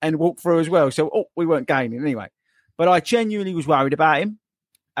finish and walk through as well. So we weren't gaining anyway. But I genuinely was worried about him.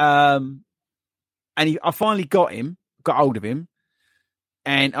 And I finally got hold of him,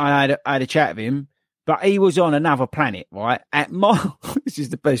 and I had a chat with him. But he was on another planet, right? This is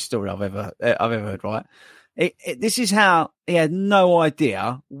the best story I've ever heard, right? This is how he had no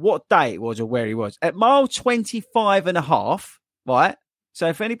idea what day it was or where he was. At mile 25.5, right? So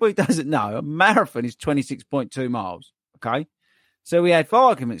if anybody doesn't know, a marathon is 26.2 miles, okay? So we had, for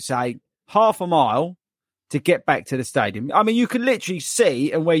argument's sake, half a mile to get back to the stadium. I mean, you could literally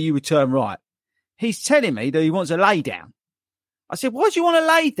see and where you would turn right. He's telling me that he wants a lay down. I said, why do you want to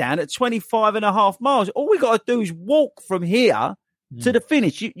lay down at 25.5 miles? All we got to do is walk from here to the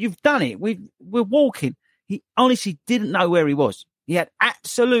finish. You've done it. We're walking. He honestly didn't know where he was. He had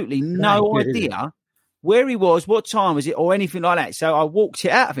absolutely no idea where he was, what time was it, or anything like that. So I walked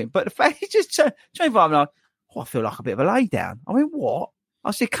it out of him. But the fact he just turned 25 and I'm like, I feel like a bit of a lay down. I mean, what?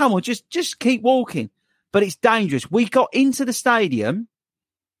 I said, come on, just keep walking. But it's dangerous. We got into the stadium.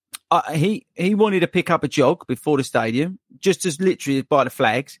 He wanted to pick up a jog before the stadium, just as literally by the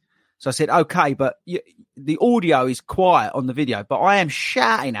flags. So I said, okay, but the audio is quiet on the video, but I am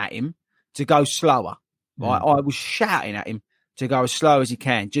shouting at him to go slower. Right? I was shouting at him to go as slow as he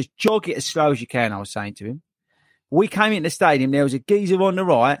can. Just jog it as slow as you can, I was saying to him. We came into the stadium. There was a geezer on the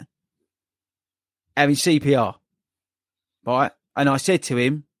right having CPR. Right? And I said to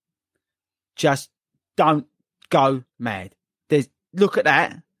him, just don't go mad. Look at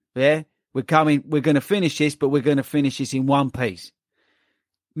that. Yeah? We're going to finish this, but we're going to finish this in one piece.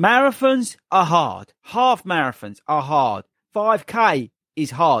 Marathons are hard. Half marathons are hard. 5K is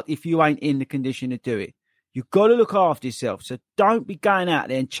hard if you ain't in the condition to do it. You've got to look after yourself. So don't be going out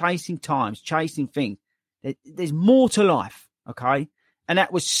there and chasing times, chasing things. There's more to life, okay? And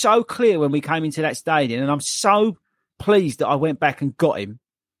that was so clear when we came into that stadium. And I'm so pleased that I went back and got him,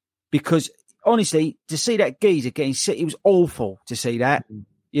 because honestly, to see that geezer getting sick, it was awful to see that.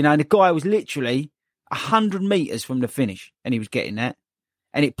 You know, and the guy was literally 100 metres from the finish and he was getting that.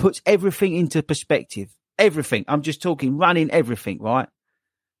 And it puts everything into perspective. Everything. I'm just talking running, everything, right?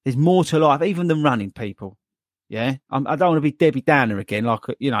 There's more to life, even than running, people. Yeah, I don't want to be Debbie Downer again,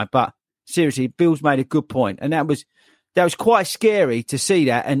 but seriously, Bill's made a good point, and that was quite scary to see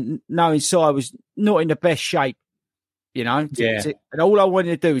that, and knowing Si was not in the best shape, you know. And all I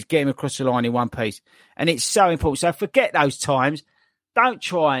wanted to do was get him across the line in one piece, and it's so important. So forget those times. Don't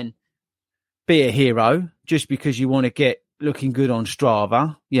try and be a hero just because you want to get looking good on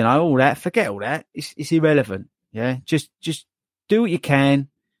Strava, you know, all that. Forget all that. It's irrelevant. Yeah, just do what you can.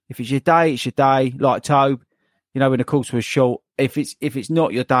 If it's your day, it's your day. Like Tobe, you know, when the course was short. If it's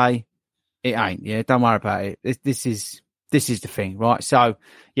not your day, it ain't. Yeah, don't worry about it. This is the thing, right? So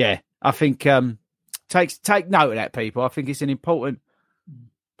yeah, I think take note of that, people. I think it's an important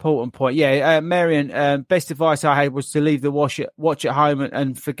point. Yeah, Marion, best advice I had was to leave the watch at home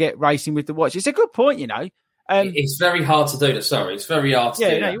and forget racing with the watch. It's a good point, you know. It's very hard to do that. Sorry, it's very hard to do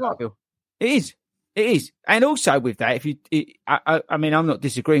that. Yeah, you're right, Bill. It is. And also with that, I mean, I'm not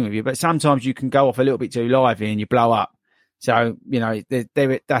disagreeing with you, but sometimes you can go off a little bit too lively and you blow up. So, you know,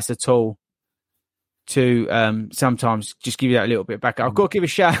 that's a tool to sometimes just give you that a little bit back. I've got to give a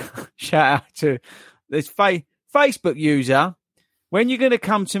shout out to this Facebook user. When you're going to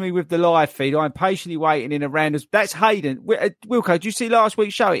come to me with the live feed, I'm patiently waiting in a random. That's Hayden. Wilco, did you see last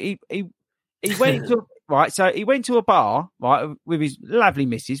week's show? He went into right. So he went to a bar, right, with his lovely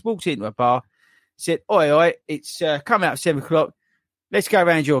missus. Walked into a bar, said, "Oi, it's coming up 7:00. Let's go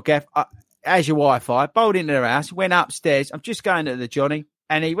around your gaff. How's your Wi-Fi?" Bowled into their house. Went upstairs. I'm just going to the Johnny,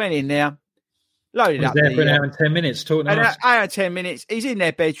 and he went in there. Loaded He's up. there for an hour and 10 minutes talking to us. An hour and 10 minutes. He's in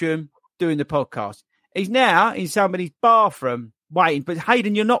their bedroom doing the podcast. He's now in somebody's bathroom waiting. But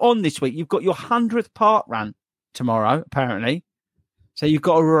Hayden, you're not on this week. You've got your 100th park run tomorrow, apparently. So you've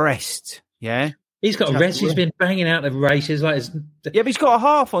got to rest. Yeah. He's got a rest. He's been banging out the races. Yeah, but he's got a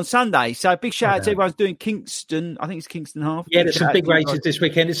half on Sunday. So big shout out to everyone's doing Kingston. I think it's Kingston half. Yeah, there's some big races this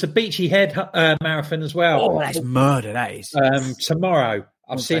weekend. It's a Beachy Head marathon as well. Oh, that's murder, that is. Tomorrow.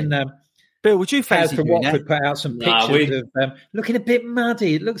 I've seen... Bill, would you fancy doing Watford put out some pictures of looking a bit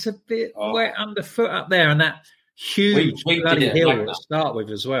muddy. It looks a bit wet underfoot up there, and that huge bloody hill to start with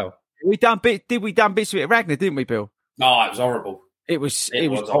as well. Did we done bits of it at Ragnar, didn't we, Bill? No, it was horrible. It was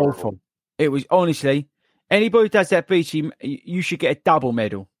awful. It was, honestly, anybody who does that beach, you should get a double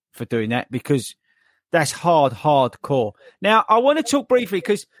medal for doing that, because that's hardcore. Now, I want to talk briefly,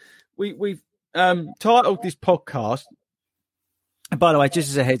 because we've titled this podcast. And by the way, just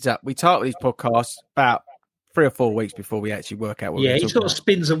as a heads up, we titled these podcasts about 3 or 4 weeks before we actually work out what we're he sort of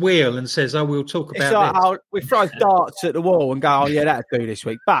spins a wheel and says, we'll talk about this. We throw darts at the wall and go, that'll do this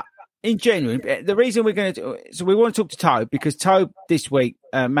week. But in genuine, the reason we're going to so we want to talk to Tobe, because Tobe this week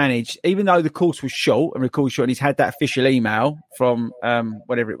managed, even though the course was short and recorded short, and he's had that official email from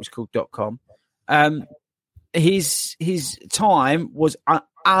whatever it was called .com, his time was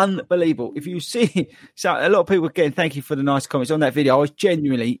unbelievable. If you see, so a lot of people getting thank you for the nice comments on that video. I was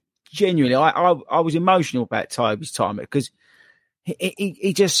genuinely, I was emotional about Toby's time, because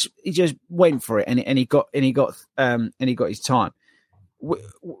he just went for it, and he got his time.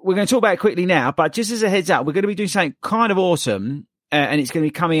 We're going to talk about it quickly now, but just as a heads up, we're going to be doing something kind of awesome, and it's going to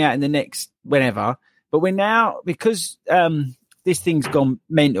be coming out in the next whenever. But we're now, because this thing's gone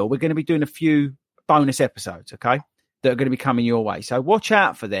mental, we're going to be doing a few bonus episodes, okay, that are going to be coming your way. So watch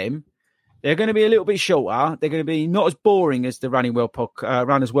out for them. They're going to be a little bit shorter. They're going to be not as boring as the Runners Well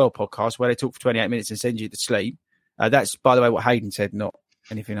podcast, where they talk for 28 minutes and send you to sleep. That's, by the way, what Hayden said, not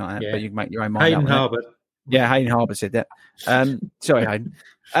anything like that. Yeah. But you can make your own mind. Hayden Harbour. Yeah, Hayden Harbour said that. Sorry, Hayden.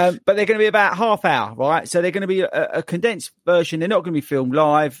 But they're going to be about half hour, right? So they're going to be a condensed version. They're not going to be filmed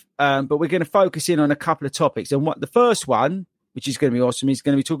live, but we're going to focus in on a couple of topics. And the first one, which is going to be awesome, is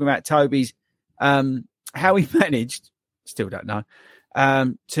going to be talking about Toby's how he managed, still don't know,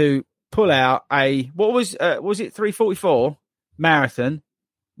 to pull out was it 3:44 marathon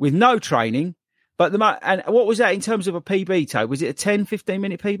with no training, but and what was that in terms of a PB, Toby? Was it a 10-15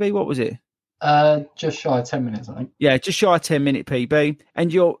 minute PB? What was it? Just shy of 10 minutes, I think. Yeah, just shy of 10 minute PB.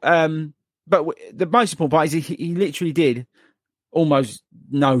 And but the most important part is he literally did almost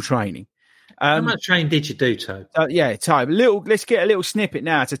no training. How much training did you do, Toby? Toby. Let's get a little snippet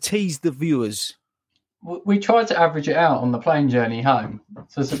now to tease the viewers. We tried to average it out on the plane journey home.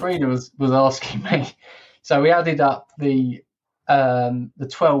 So Sabrina was asking me. So we added up the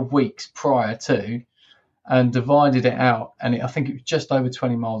 12 weeks prior to and divided it out, and I think it was just over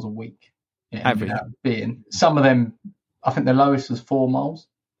 20 miles a week. Average. Being some of them, I think the lowest was 4 miles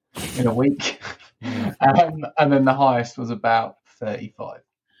in a week, and then the highest was about 35.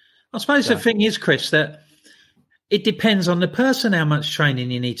 I suppose the thing is, Chris, that it depends on the person how much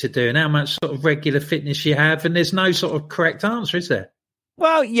training you need to do and how much sort of regular fitness you have, and there's no sort of correct answer, is there?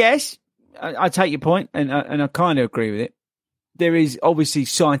 Well, yes, I take your point, and I kind of agree with it. There is obviously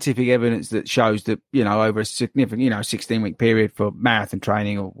scientific evidence that shows that, over a significant, 16-week period for marathon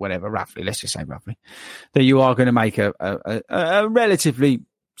training or whatever, let's just say roughly, that you are going to make a relatively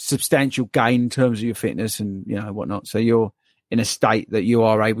substantial gain in terms of your fitness and, whatnot. So you're in a state that you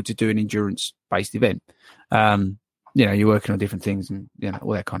are able to do an endurance-based event. You're working on different things and,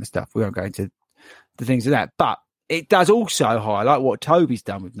 all that kind of stuff. We won't go into the things of that. But it does also highlight what Toby's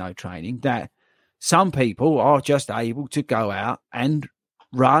done with no training, that some people are just able to go out and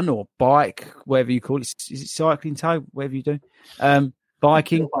run or bike, whatever you call it. Is it cycling, Toby? Whatever you do,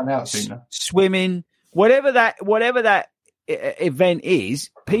 biking, swimming, whatever that event is.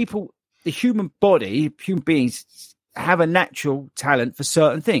 People, the human body, human beings have a natural talent for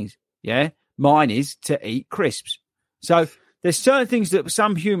certain things. Yeah, mine is to eat crisps. So there's certain things that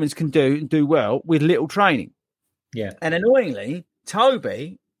some humans can do and do well with little training. Yeah, and annoyingly,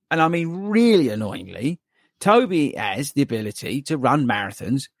 Toby. And I mean, really annoyingly, Toby has the ability to run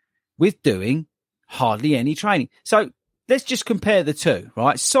marathons with doing hardly any training. So let's just compare the two,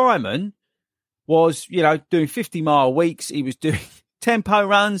 right? Simon was, doing 50-mile weeks. He was doing tempo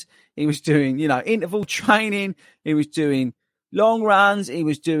runs. He was doing, interval training. He was doing long runs. He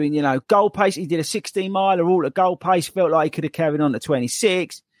was doing, goal pace. He did a 16-miler all at goal pace. Felt like he could have carried on to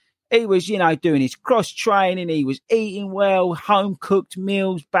 26. He was, doing his cross training. He was eating well, home cooked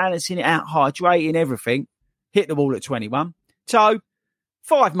meals, balancing it out, hydrating, everything. Hit the wall at 21. So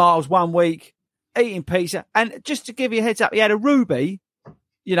 5 miles 1 week, eating pizza. And just to give you a heads up, he had a Ruby,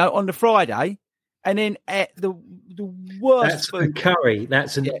 on the Friday. And then at the worst That's food. a curry.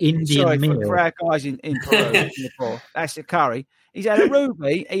 That's an Indian meal. For our guys in Peru, Singapore, that's a curry. He's had a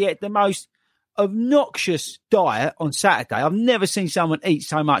Ruby. He had the most obnoxious diet on Saturday. I've never seen someone eat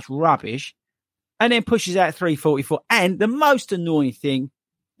so much rubbish. And then pushes out 344. And the most annoying thing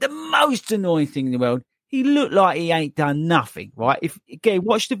in the world, he looked like he ain't done nothing, right? If again,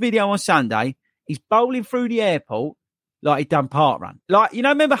 watch the video on Sunday, he's bowling through the airport like he'd done park run. Like,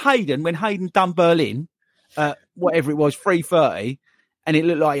 remember Hayden, when Hayden done Berlin, whatever it was, 3:30, and it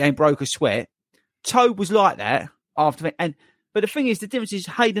looked like he ain't broke a sweat? Tobe was like that after. But the thing is, the difference is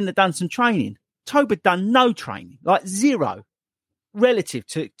Hayden had done some training. Tobe had done no training, like zero, relative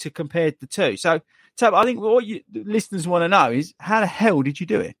to compare the two. So Tobe, I think what the listeners want to know is, how the hell did you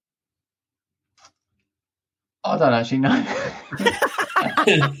do it? I don't actually know.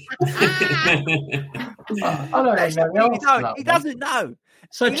 I don't actually know. He doesn't know.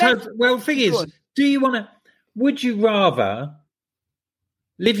 So, the thing is, would you rather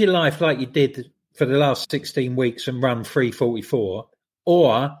live your life like you did for the last 16 weeks and run 3:44,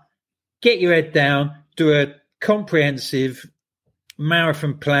 or get your head down, do a comprehensive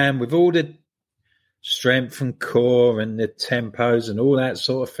marathon plan with all the strength and core and the tempos and all that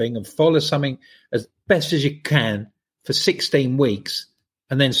sort of thing, and follow something as best as you can for 16 weeks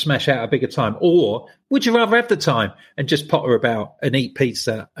and then smash out a bigger time? Or would you rather have the time and just potter about and eat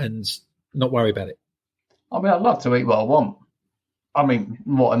pizza and not worry about it? I mean, I'd love to eat what I want. I mean,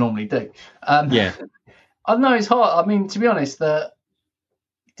 what I normally do. Yeah. I know it's hard. I mean, to be honest,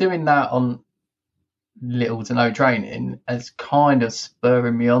 doing that on little to no training is kind of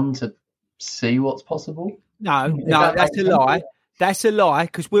spurring me on to see what's possible. No, that's a lie. That's a lie,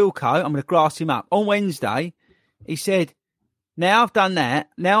 because Wilco, I'm going to grass him up. On Wednesday, he said, now I've done that,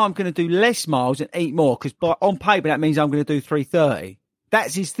 now I'm going to do less miles and eat more, because on paper that means I'm going to do 3:30.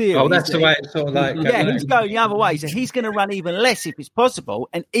 That's his theory. Oh, that's the way it's sort of like... Yeah, he's going the other way. So he's going to run even less if it's possible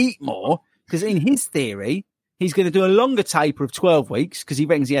and eat more, because in his theory, he's going to do a longer taper of 12 weeks, because he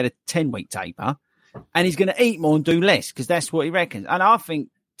reckons he had a 10-week taper, and he's going to eat more and do less, because that's what he reckons. And I think...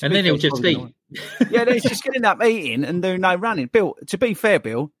 And then he'll just eat. Yeah, then he's just going to end up eating and doing no running. Bill, to be fair,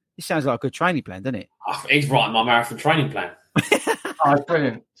 Bill, this sounds like a good training plan, doesn't it? He's writing my marathon training plan. Oh,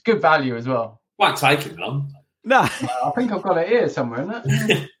 brilliant. It's good value as well. Won't take him long. No. I think I've got it here somewhere,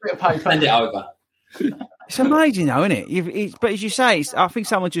 isn't it? Bit of paper. Send it over. It's amazing, though, isn't it? But as you say, I think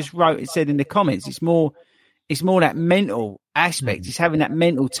someone just said in the comments, it's more that mental aspect. It's having that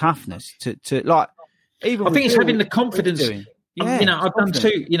mental toughness to like. Even I think it's having the confidence. Yeah, I've done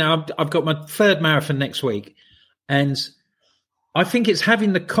two. I've got my third marathon next week, and I think it's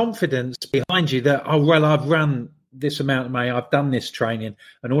having the confidence behind you that, oh well, I've run this amount of money, I've done this training,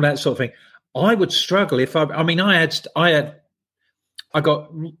 and all that sort of thing. I would struggle if I got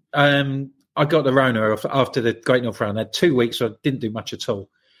the Rona after the Great North Run. I had 2 weeks, so I didn't do much at all,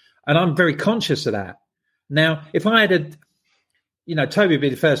 and I'm very conscious of that. Now, if I had Toby would be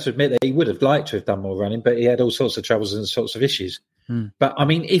the first to admit that he would have liked to have done more running, but he had all sorts of troubles and sorts of issues. But I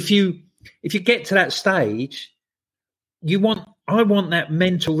mean, if you get to that stage, I want that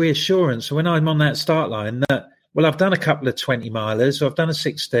mental reassurance when I'm on that start line that, well, I've done a couple of 20 milers, or I've done a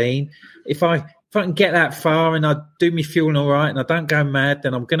 16. If I can get that far and I do me fueling all right and I don't go mad,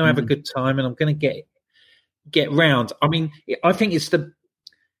 then I'm going to have a good time and I'm going to get round. I mean, I think it's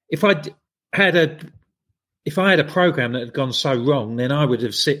if I had a program that had gone so wrong, then I would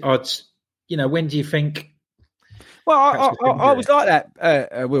have when do you think? Well, I was like that,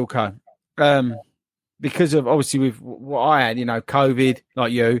 Wilco, because of obviously with what I had, COVID,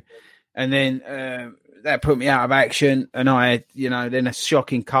 like you, and then that put me out of action, and I had, then a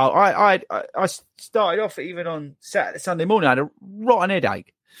shocking cold. I started off even on Sunday morning. I had a rotten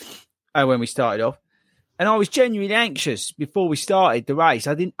headache when we started off, and I was genuinely anxious before we started the race.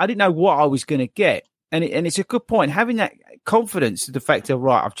 I didn't know what I was going to get. And it's a good point, having that confidence to the fact of,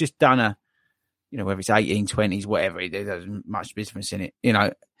 right, I've just done whether it's 18, 20s, whatever, there's much difference in it,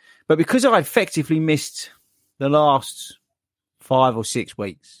 But because I effectively missed the last 5 or 6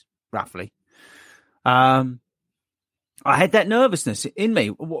 weeks, roughly, I had that nervousness in me.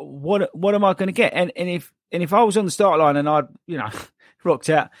 What am I going to get? And if I was on the start line and I'd, rocked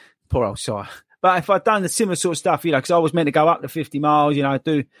out, poor old Si. But if I'd done the similar sort of stuff, because I was meant to go up to 50 miles,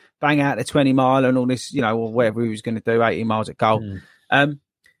 do bang out the 20 mile and all this, or whatever he was going to do, 18 miles at goal.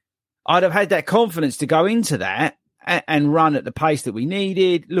 I'd have had that confidence to go into that and run at the pace that we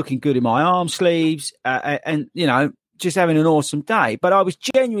needed, looking good in my arm sleeves, and just having an awesome day. But I was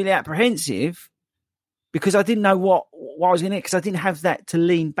genuinely apprehensive because I didn't know what I was going to get, because I didn't have that to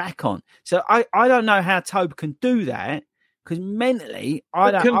lean back on. So I don't know how Toby can do that, because mentally,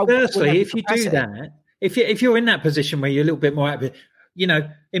 I don't. Conversely, if you do that, if you're in that position where you're a little bit more active, you know,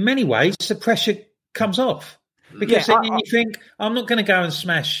 in many ways, the pressure comes off, because then you think, I'm not going to go and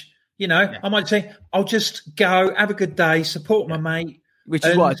smash. You know, I might say, I'll just go, have a good day, support my mate, which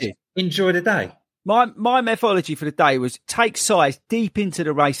is what I did. Enjoy the day. My methodology for the day was take Size deep into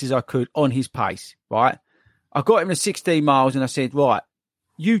the race as I could on his pace, right? I got him to 16 miles and I said, right,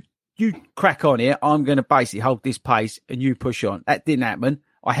 you crack on here. I'm going to basically hold this pace and you push on. That didn't happen.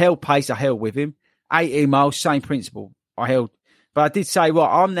 I held pace. I held with him. 18 miles, same principle. I held. But I did say, well,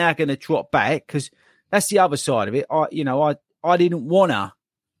 I'm now going to drop back, because that's the other side of it. I didn't want to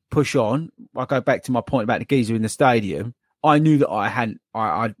push on. I go back to my point about the geezer in the stadium. I knew that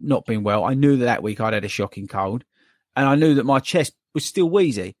I'd not been well. I knew that week I'd had a shocking cold, and I knew that my chest was still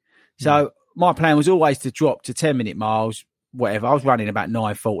wheezy. So my plan was always to drop to 10-minute miles, whatever. I was running about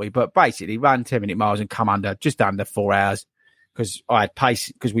 9:40, but basically run 10-minute miles and come just under 4 hours, because I had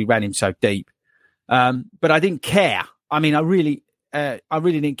pace, because we ran him so deep. But I didn't care. I mean, I really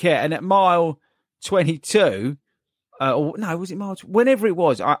didn't care. And at mile 22, or no, was it mile? Whenever it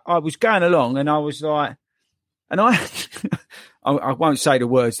was, I was going along, and I was like. And I won't say the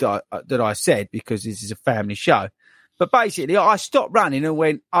words that I said, because this is a family show. But basically, I stopped running and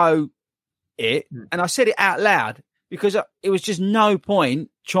went, and I said it out loud, because it was just no point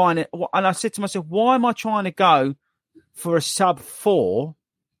trying to. And I said to myself, why am I trying to go for a sub-4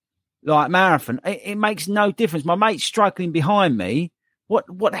 like marathon? It makes no difference. My mate's struggling behind me. What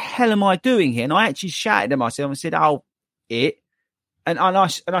the hell am I doing here? And I actually shouted at myself and said, and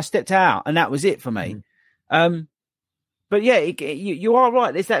I stepped out, and that was it for me. But yeah, you are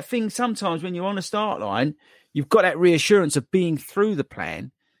right. There's that thing sometimes when you're on the start line, you've got that reassurance of being through the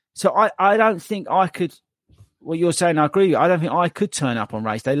plan. So I don't think I could, what you're saying, I agree with you. I don't think I could turn up on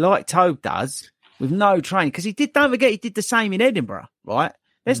race day like Tobe does with no training, because don't forget, he did the same in Edinburgh, right?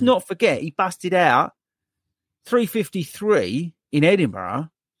 Let's not forget, he busted out 3:53 in Edinburgh.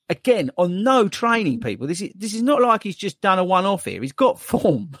 Again, on no training, people. This is not like he's just done a one-off here. He's got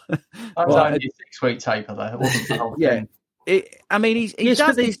form. That was only a 6-week taper, though. It wasn't the whole thing. I mean, he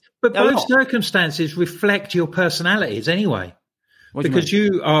does this. But both circumstances reflect your personalities anyway. Because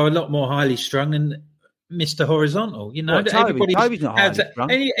you are a lot more highly strung than Mr. Horizontal. You know, everybody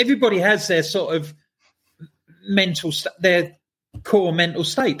has their sort of their core mental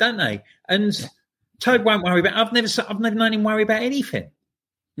state, don't they? And Toad won't worry about. I've never known him worry about anything.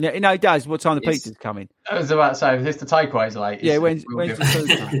 Yeah, no, he does. What time the pizza's coming? I was about to say, if the takeaway's late. Yeah, when's the food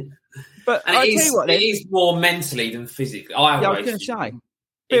time? But I tell you what, it is more mentally than physically. I was going to say,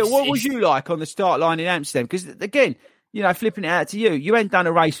 Bill, what was you like on the start line in Amsterdam? Because again, you know, flipping it out to you hadn't done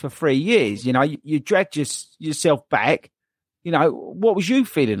a race for 3 years. You know, you dragged yourself back. You know, what was you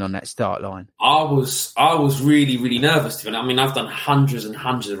feeling on that start line? I was really, really nervous. I mean, I've done hundreds and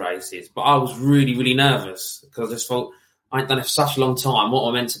hundreds of races, but I was really, really nervous, because I just thought, I ain't done it for such a long time. What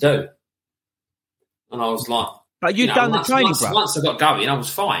am I meant to do? And I was like, but you'd done the training, bro. Once I got going, I was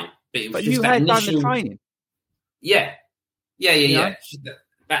fine. But it was just you that had initial, done the training. Yeah.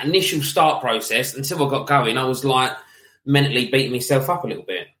 That initial start process, until I got going, I was like mentally beating myself up a little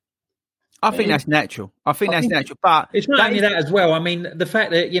bit. I think that's natural. But it's not only that as well. I mean, the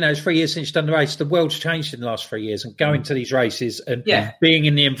fact that, you know, it's 3 years since you've done the race, the world's changed in the last 3 years, and going to these races and being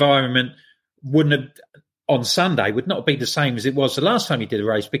in the environment on Sunday would not be the same as it was the last time you did a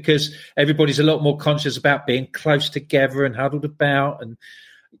race, because everybody's a lot more conscious about being close together and huddled about. And,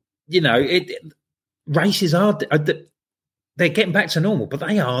 you know, races they're getting back to normal, but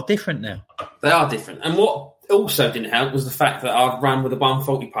they are different now. They are different. And what also didn't help was the fact that I ran with a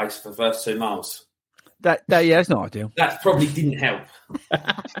 140 pace for the first 2 miles. That's not ideal. That probably didn't help.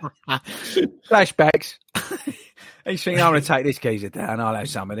 Flashbacks. He's thinking, I'm going to take this geezer down. I'll have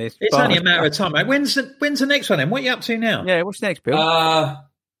some of this. It's only a matter of time, mate. When's the next one then? What are you up to now? Yeah, what's next, Bill? Don't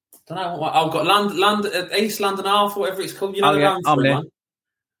know. I've got London, East London Half, or whatever it's called. You know, I'm there. One.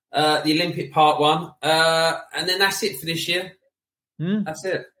 The Olympic Park one. And then that's it for this year. That's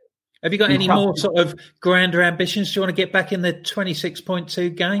it. Have you got any more sort of grander ambitions? Do you want to get back in the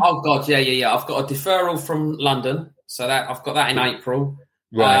 26.2 game? Oh, God, yeah. I've got a deferral from London, so that I've got that in April.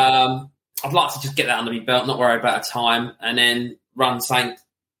 Right. I'd like to just get that under my belt, not worry about a time, and then run sort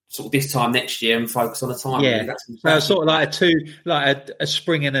of this time next year and focus on a time. Yeah, so sort of a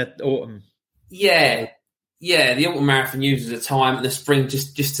spring and an autumn. Yeah. The autumn marathon uses a time, and the spring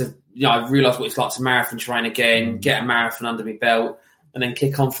just to realise what it's like to marathon train again, get a marathon under my belt, and then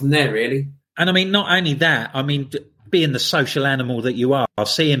kick on from there. Really. And I mean, not only that. I mean, being the social animal that you are,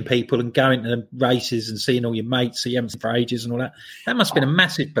 seeing people and going to the races and seeing all your mates that you haven't seen for ages and all that, that must have been a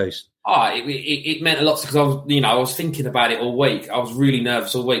massive boost. It meant a lot because I was thinking about it all week. I was really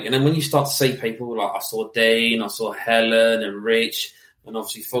nervous all week. And then when you start to see people, like I saw Dean, I saw Helen and Rich, and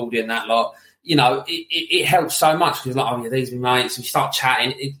obviously Fordy and that lot, it helps so much because these are my mates, and you start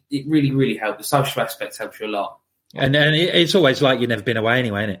chatting. It really, really helped. The social aspect helps you a lot. And it's always like you've never been away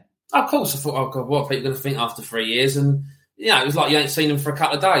anyway, isn't it? Of course, I thought, oh God, what are people going to think after 3 years? And it was like you ain't seen them for a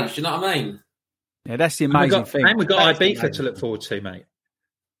couple of days. Do you know what I mean? Yeah, that's the amazing thing. And we've got Ibiza to look forward to, mate.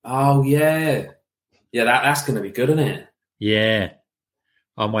 Oh yeah, that's going to be good, isn't it? Yeah,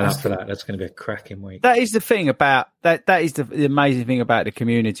 I'm well up for that. That's going to be a cracking week. That is the thing about that. That is the amazing thing about the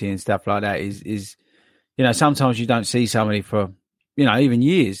community and stuff like that. Is sometimes you don't see somebody for even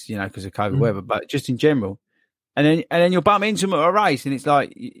years, because of COVID, whatever. But just in general, and then you'll bump into them at a race, and it's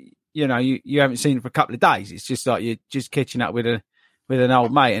like you haven't seen them for a couple of days. It's just like you're just catching up with an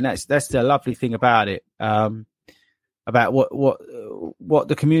old mate, and that's the lovely thing about it. About what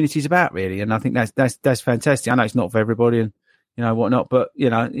the community is about, really, and I think that's fantastic. I know it's not for everybody, and whatnot, but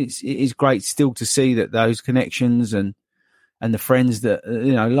it is great still to see that those connections and the friends that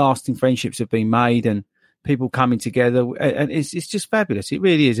lasting friendships have been made, and people coming together, and it's just fabulous. It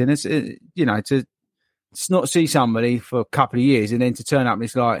really is, and it's to not see somebody for a couple of years and then to turn up and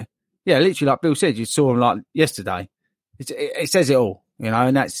it's like, literally like Bill said, you saw them like yesterday. It says it all,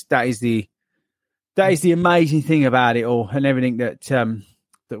 and that is the amazing thing about it all, and everything that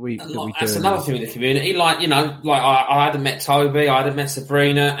we do. That's another thing with the community. I hadn't met Toby, I hadn't met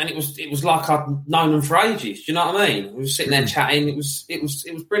Sabrina, and it was like I'd known them for ages. Do you know what I mean? We were sitting there chatting. It was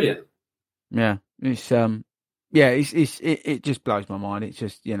brilliant. Yeah, it just blows my mind. It's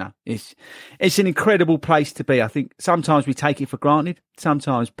just it's an incredible place to be. I think sometimes we take it for granted.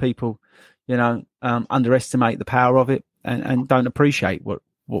 Sometimes people underestimate the power of it and don't appreciate what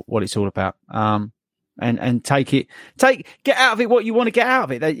it's all about. And get out of it what you want to get out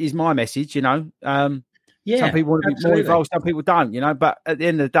of it. That is my message, some people want to be more involved, some people don't, but at the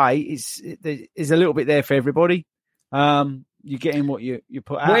end of the day, there's a little bit there for everybody. You're getting what you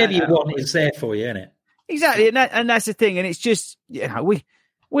put out. Whatever you want is there for you, isn't it? Exactly. And that's the thing. And it's just,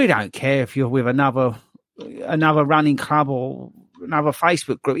 we don't care if you're with another running club or another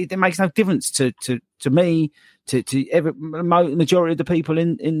Facebook group. It makes no difference to me, to every majority of the people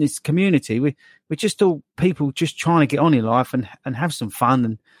in this community. We're just all people just trying to get on in life and have some fun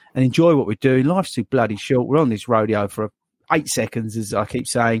and enjoy what we're doing. Life's too bloody short. We're on this rodeo for 8 seconds, as I keep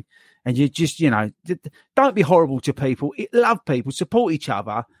saying. And you just, don't be horrible to people. Love people, support each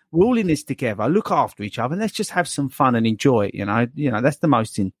other. We're all in this together. Look after each other, and let's just have some fun and enjoy it. That's the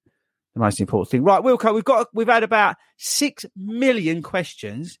most important thing. Right, Wilco, we've had about 6 million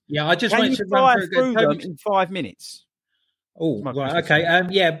questions. Yeah, I just wanted to run through them in 5 minutes. Oh, right,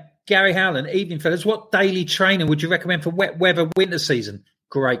 okay. Gary Howland, evening fellas. What daily training would you recommend for wet weather winter season?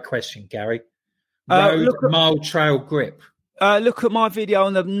 Great question, Gary. Road, mile, trail, grip. Look at my video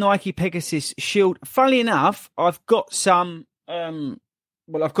on the Nike Pegasus Shield. Funnily enough, I've got some. I'll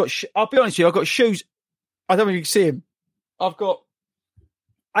be honest with you. I've got shoes. I don't know if you can see them. I've got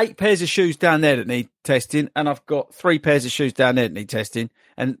 8 pairs of shoes down there that need testing, and I've got 3 pairs of shoes down there that need testing,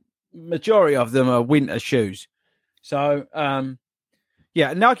 and majority of them are winter shoes. So,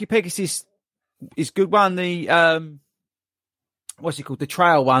 Nike Pegasus is good one. The what's it called? The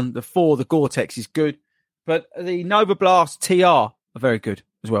trail one, the Gore-Tex is good. But the Nova Blast TR are very good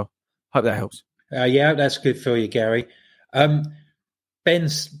as well. Hope that helps. That's good for you, Gary. Ben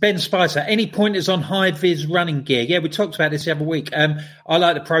Spicer, any pointers on high vis running gear? Yeah, we talked about this the other week. I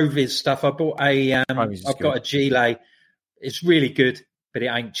like the Pro Vis stuff. I bought I've got a G-Lay. It's really good, but it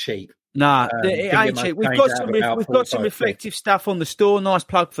ain't cheap. Nah, it ain't cheap. We've got some reflective stuff on the store. Nice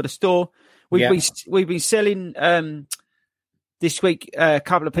plug for the store. We've been selling this week. A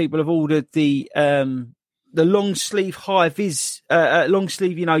couple of people have ordered the long sleeve high vis, long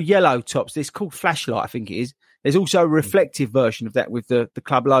sleeve, yellow tops. It's called Flashlight, I think it is. There's also a reflective version of that with the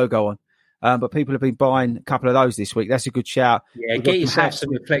club logo on. But people have been buying a couple of those this week. That's a good shout. Yeah, get yourself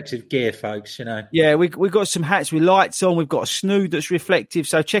some reflective gear, folks, Yeah, we've got some hats with lights on. We've got a snood that's reflective.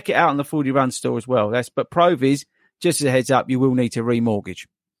 So check it out on the 40 Run store as well. But Provis, just as a heads up, you will need to remortgage.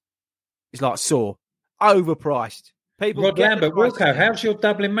 It's like Saw. Overpriced. People Rod Lambert, Wilco, how's your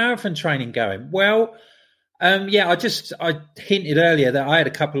Dublin Marathon training going? Well, I hinted earlier that I had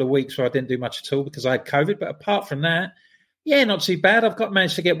a couple of weeks where I didn't do much at all because I had COVID. But apart from that, not too bad.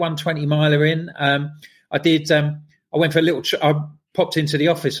 Managed to get 120 miler in. I did. I went for a little. I popped into the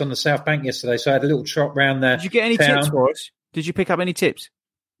office on the South Bank yesterday, so I had a little trot round there. Did you get any tips for us? Did you pick up any tips?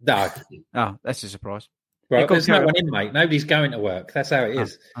 No. Oh, that's a surprise. Right, there's no one in, mate. Nobody's going to work. That's how it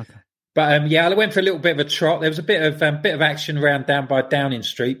is. Okay. But I went for a little bit of a trot. There was a bit of action around down by Downing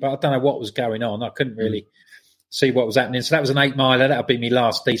Street, but I don't know what was going on. I couldn't really see what was happening. So that was an 8 miler. That'll be my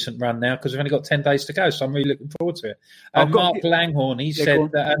last decent run now because we've only got 10 days to go. So I'm really looking forward to it. Mark Langhorn, he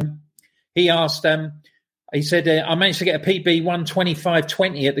said that he asked. He said, I managed to get a PB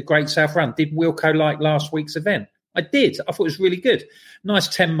 125.20 at the Great South Run. Did Wilco like last week's event? I did. I thought it was really good. Nice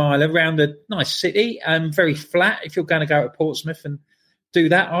 10 miler around a nice city, very flat. If you're going to go to Portsmouth and do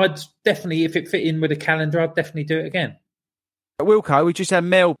that, I'd definitely, if it fit in with the calendar, I'd definitely do it again. Wilco, we just had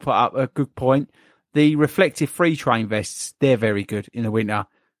Mel put up a good point. The reflective free train vests, they're very good in the winter.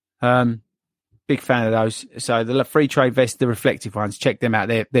 Big fan of those. So the free train vests, the reflective ones, check them out.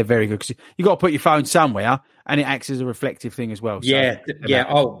 They're very good because you got to put your phone somewhere and it acts as a reflective thing as well. So, yeah.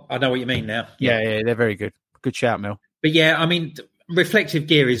 Oh, I know what you mean now. Yeah, they're very good. Good shout, Mel. But yeah, I mean, reflective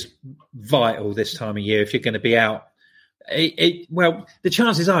gear is vital this time of year if you're going to be out. Well, the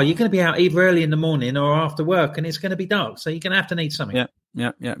chances are you're going to be out either early in the morning or after work, and it's going to be dark, so you're going to have to need something.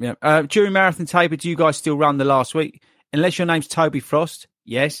 Yeah. During Marathon Taper, do you guys still run the last week? Unless your name's Toby Frost,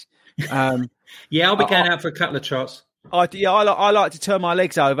 yes. I'll be going out for a couple of trots. I like to turn my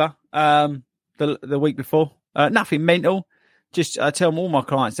legs over the week before. Nothing mental. Just I tell all my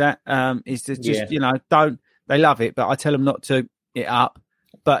clients that is to just don't. They love it, but I tell them not to it up.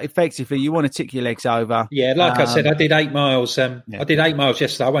 But effectively, you want to tick your legs over. Yeah, like I said, I did 8 miles. I did 8 miles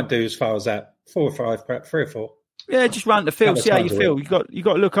yesterday. I won't do as far as that. 4 or 5, perhaps 3 or 4. Yeah, just run the field, see how you feel. You got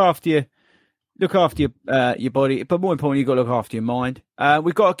to look after your body, but more importantly, you got to look after your mind.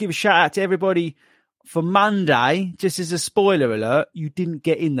 We've got to give a shout out to everybody for Monday. Just as a spoiler alert, you didn't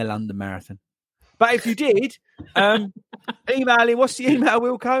get in the London Marathon, but if you did, email him. What's the email,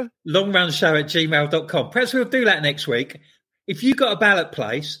 Wilco? longrunshow@gmail.com. Perhaps we'll do that next week. If you've got a ballot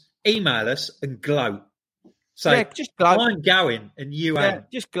place, email us and gloat. So just gloat. I'm going and you ain't.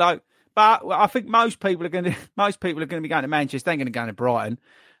 Just gloat. But I think most people are going to be going to Manchester. They ain't going to go to Brighton,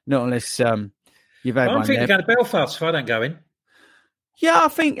 not unless you've had one. I'm thinking going to Belfast if I don't go in. Yeah, I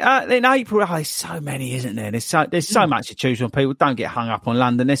think in April, there's so many, isn't there? There's so much to choose from. People don't get hung up on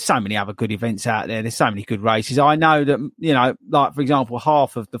London. There's so many other good events out there. There's so many good races. I know that, like, for example,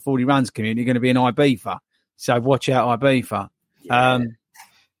 half of the 40 Runs community are going to be in Ibiza. So watch out, Ibiza. Yeah.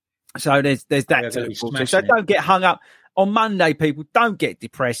 So there's that to look forward to. So don't get hung up. On Monday, people, don't get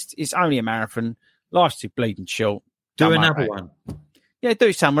depressed. It's only a marathon. Life's too bleeding short. Do another one. Yeah, do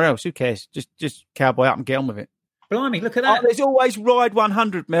it somewhere else. Who cares? Just cowboy up and get on with it. Blimey, look at that. There's always Ride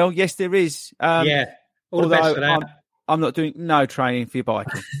 100, Mel. Yes, there is. All the best for that. I'm not doing no training for your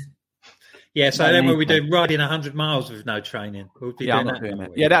biking. So then we'll be doing riding 100 miles with no training. We'll be doing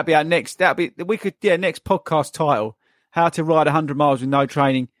that. Yeah, that'd be our next. Next podcast title: How to Ride 100 Miles with No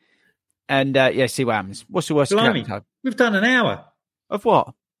Training. And see what happens. What's the worst? Blimey, we've done an hour of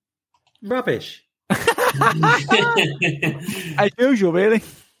what? Rubbish. As usual, really.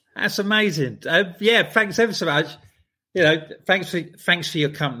 That's amazing. Thanks ever so much. Thanks for your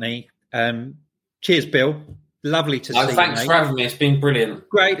company. Cheers, Bill. Lovely to see you. Thanks for having me. It's been brilliant.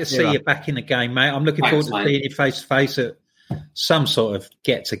 Great to see you back in the game, mate. I'm looking forward to seeing you face to face at some sort of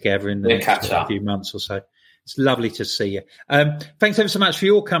get together in the next few months or so. It's lovely to see you. Thanks ever so much for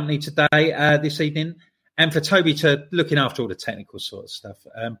your company today, this evening, and for Toby to looking after all the technical sort of stuff.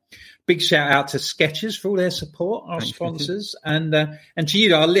 Big shout out to Skechers for all their support, our sponsors, and to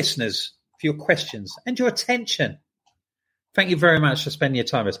you, our listeners, for your questions and your attention. Thank you very much for spending your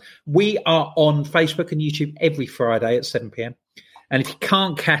time with us. We are on Facebook and YouTube every Friday at 7 p.m. And if you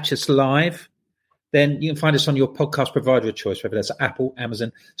can't catch us live, then you can find us on your podcast provider of choice, whether that's Apple,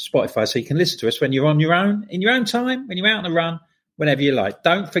 Amazon, Spotify, so you can listen to us when you're on your own, in your own time, when you're out on a run, whenever you like.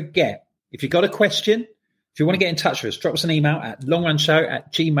 Don't forget, if you've got a question, if you want to get in touch with us, drop us an email at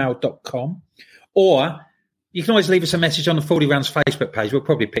longrunshow@gmail.com, or you can always leave us a message on the 40 Runs Facebook page. We'll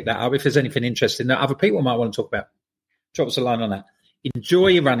probably pick that up if there's anything interesting that other people might want to talk about. Drop us a line on that. Enjoy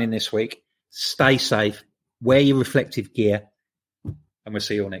your running this week. Stay safe. Wear your reflective gear. And we'll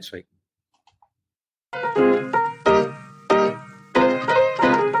see you all next week.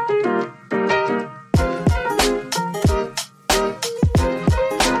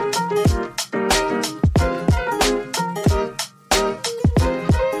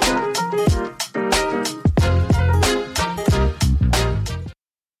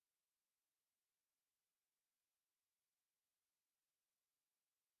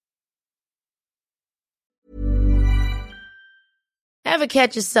 Ever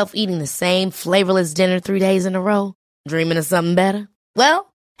catch yourself eating the same flavorless dinner 3 days in a row? Dreaming of something better?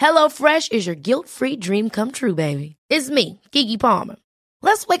 Well, HelloFresh is your guilt-free dream come true, baby. It's me, Keke Palmer.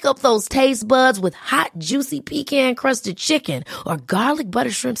 Let's wake up those taste buds with hot, juicy pecan-crusted chicken or garlic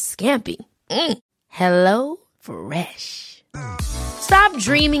butter shrimp scampi. Hello Fresh. Stop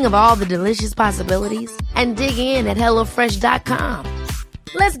dreaming of all the delicious possibilities and dig in at HelloFresh.com.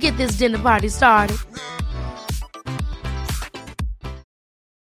 Let's get this dinner party started.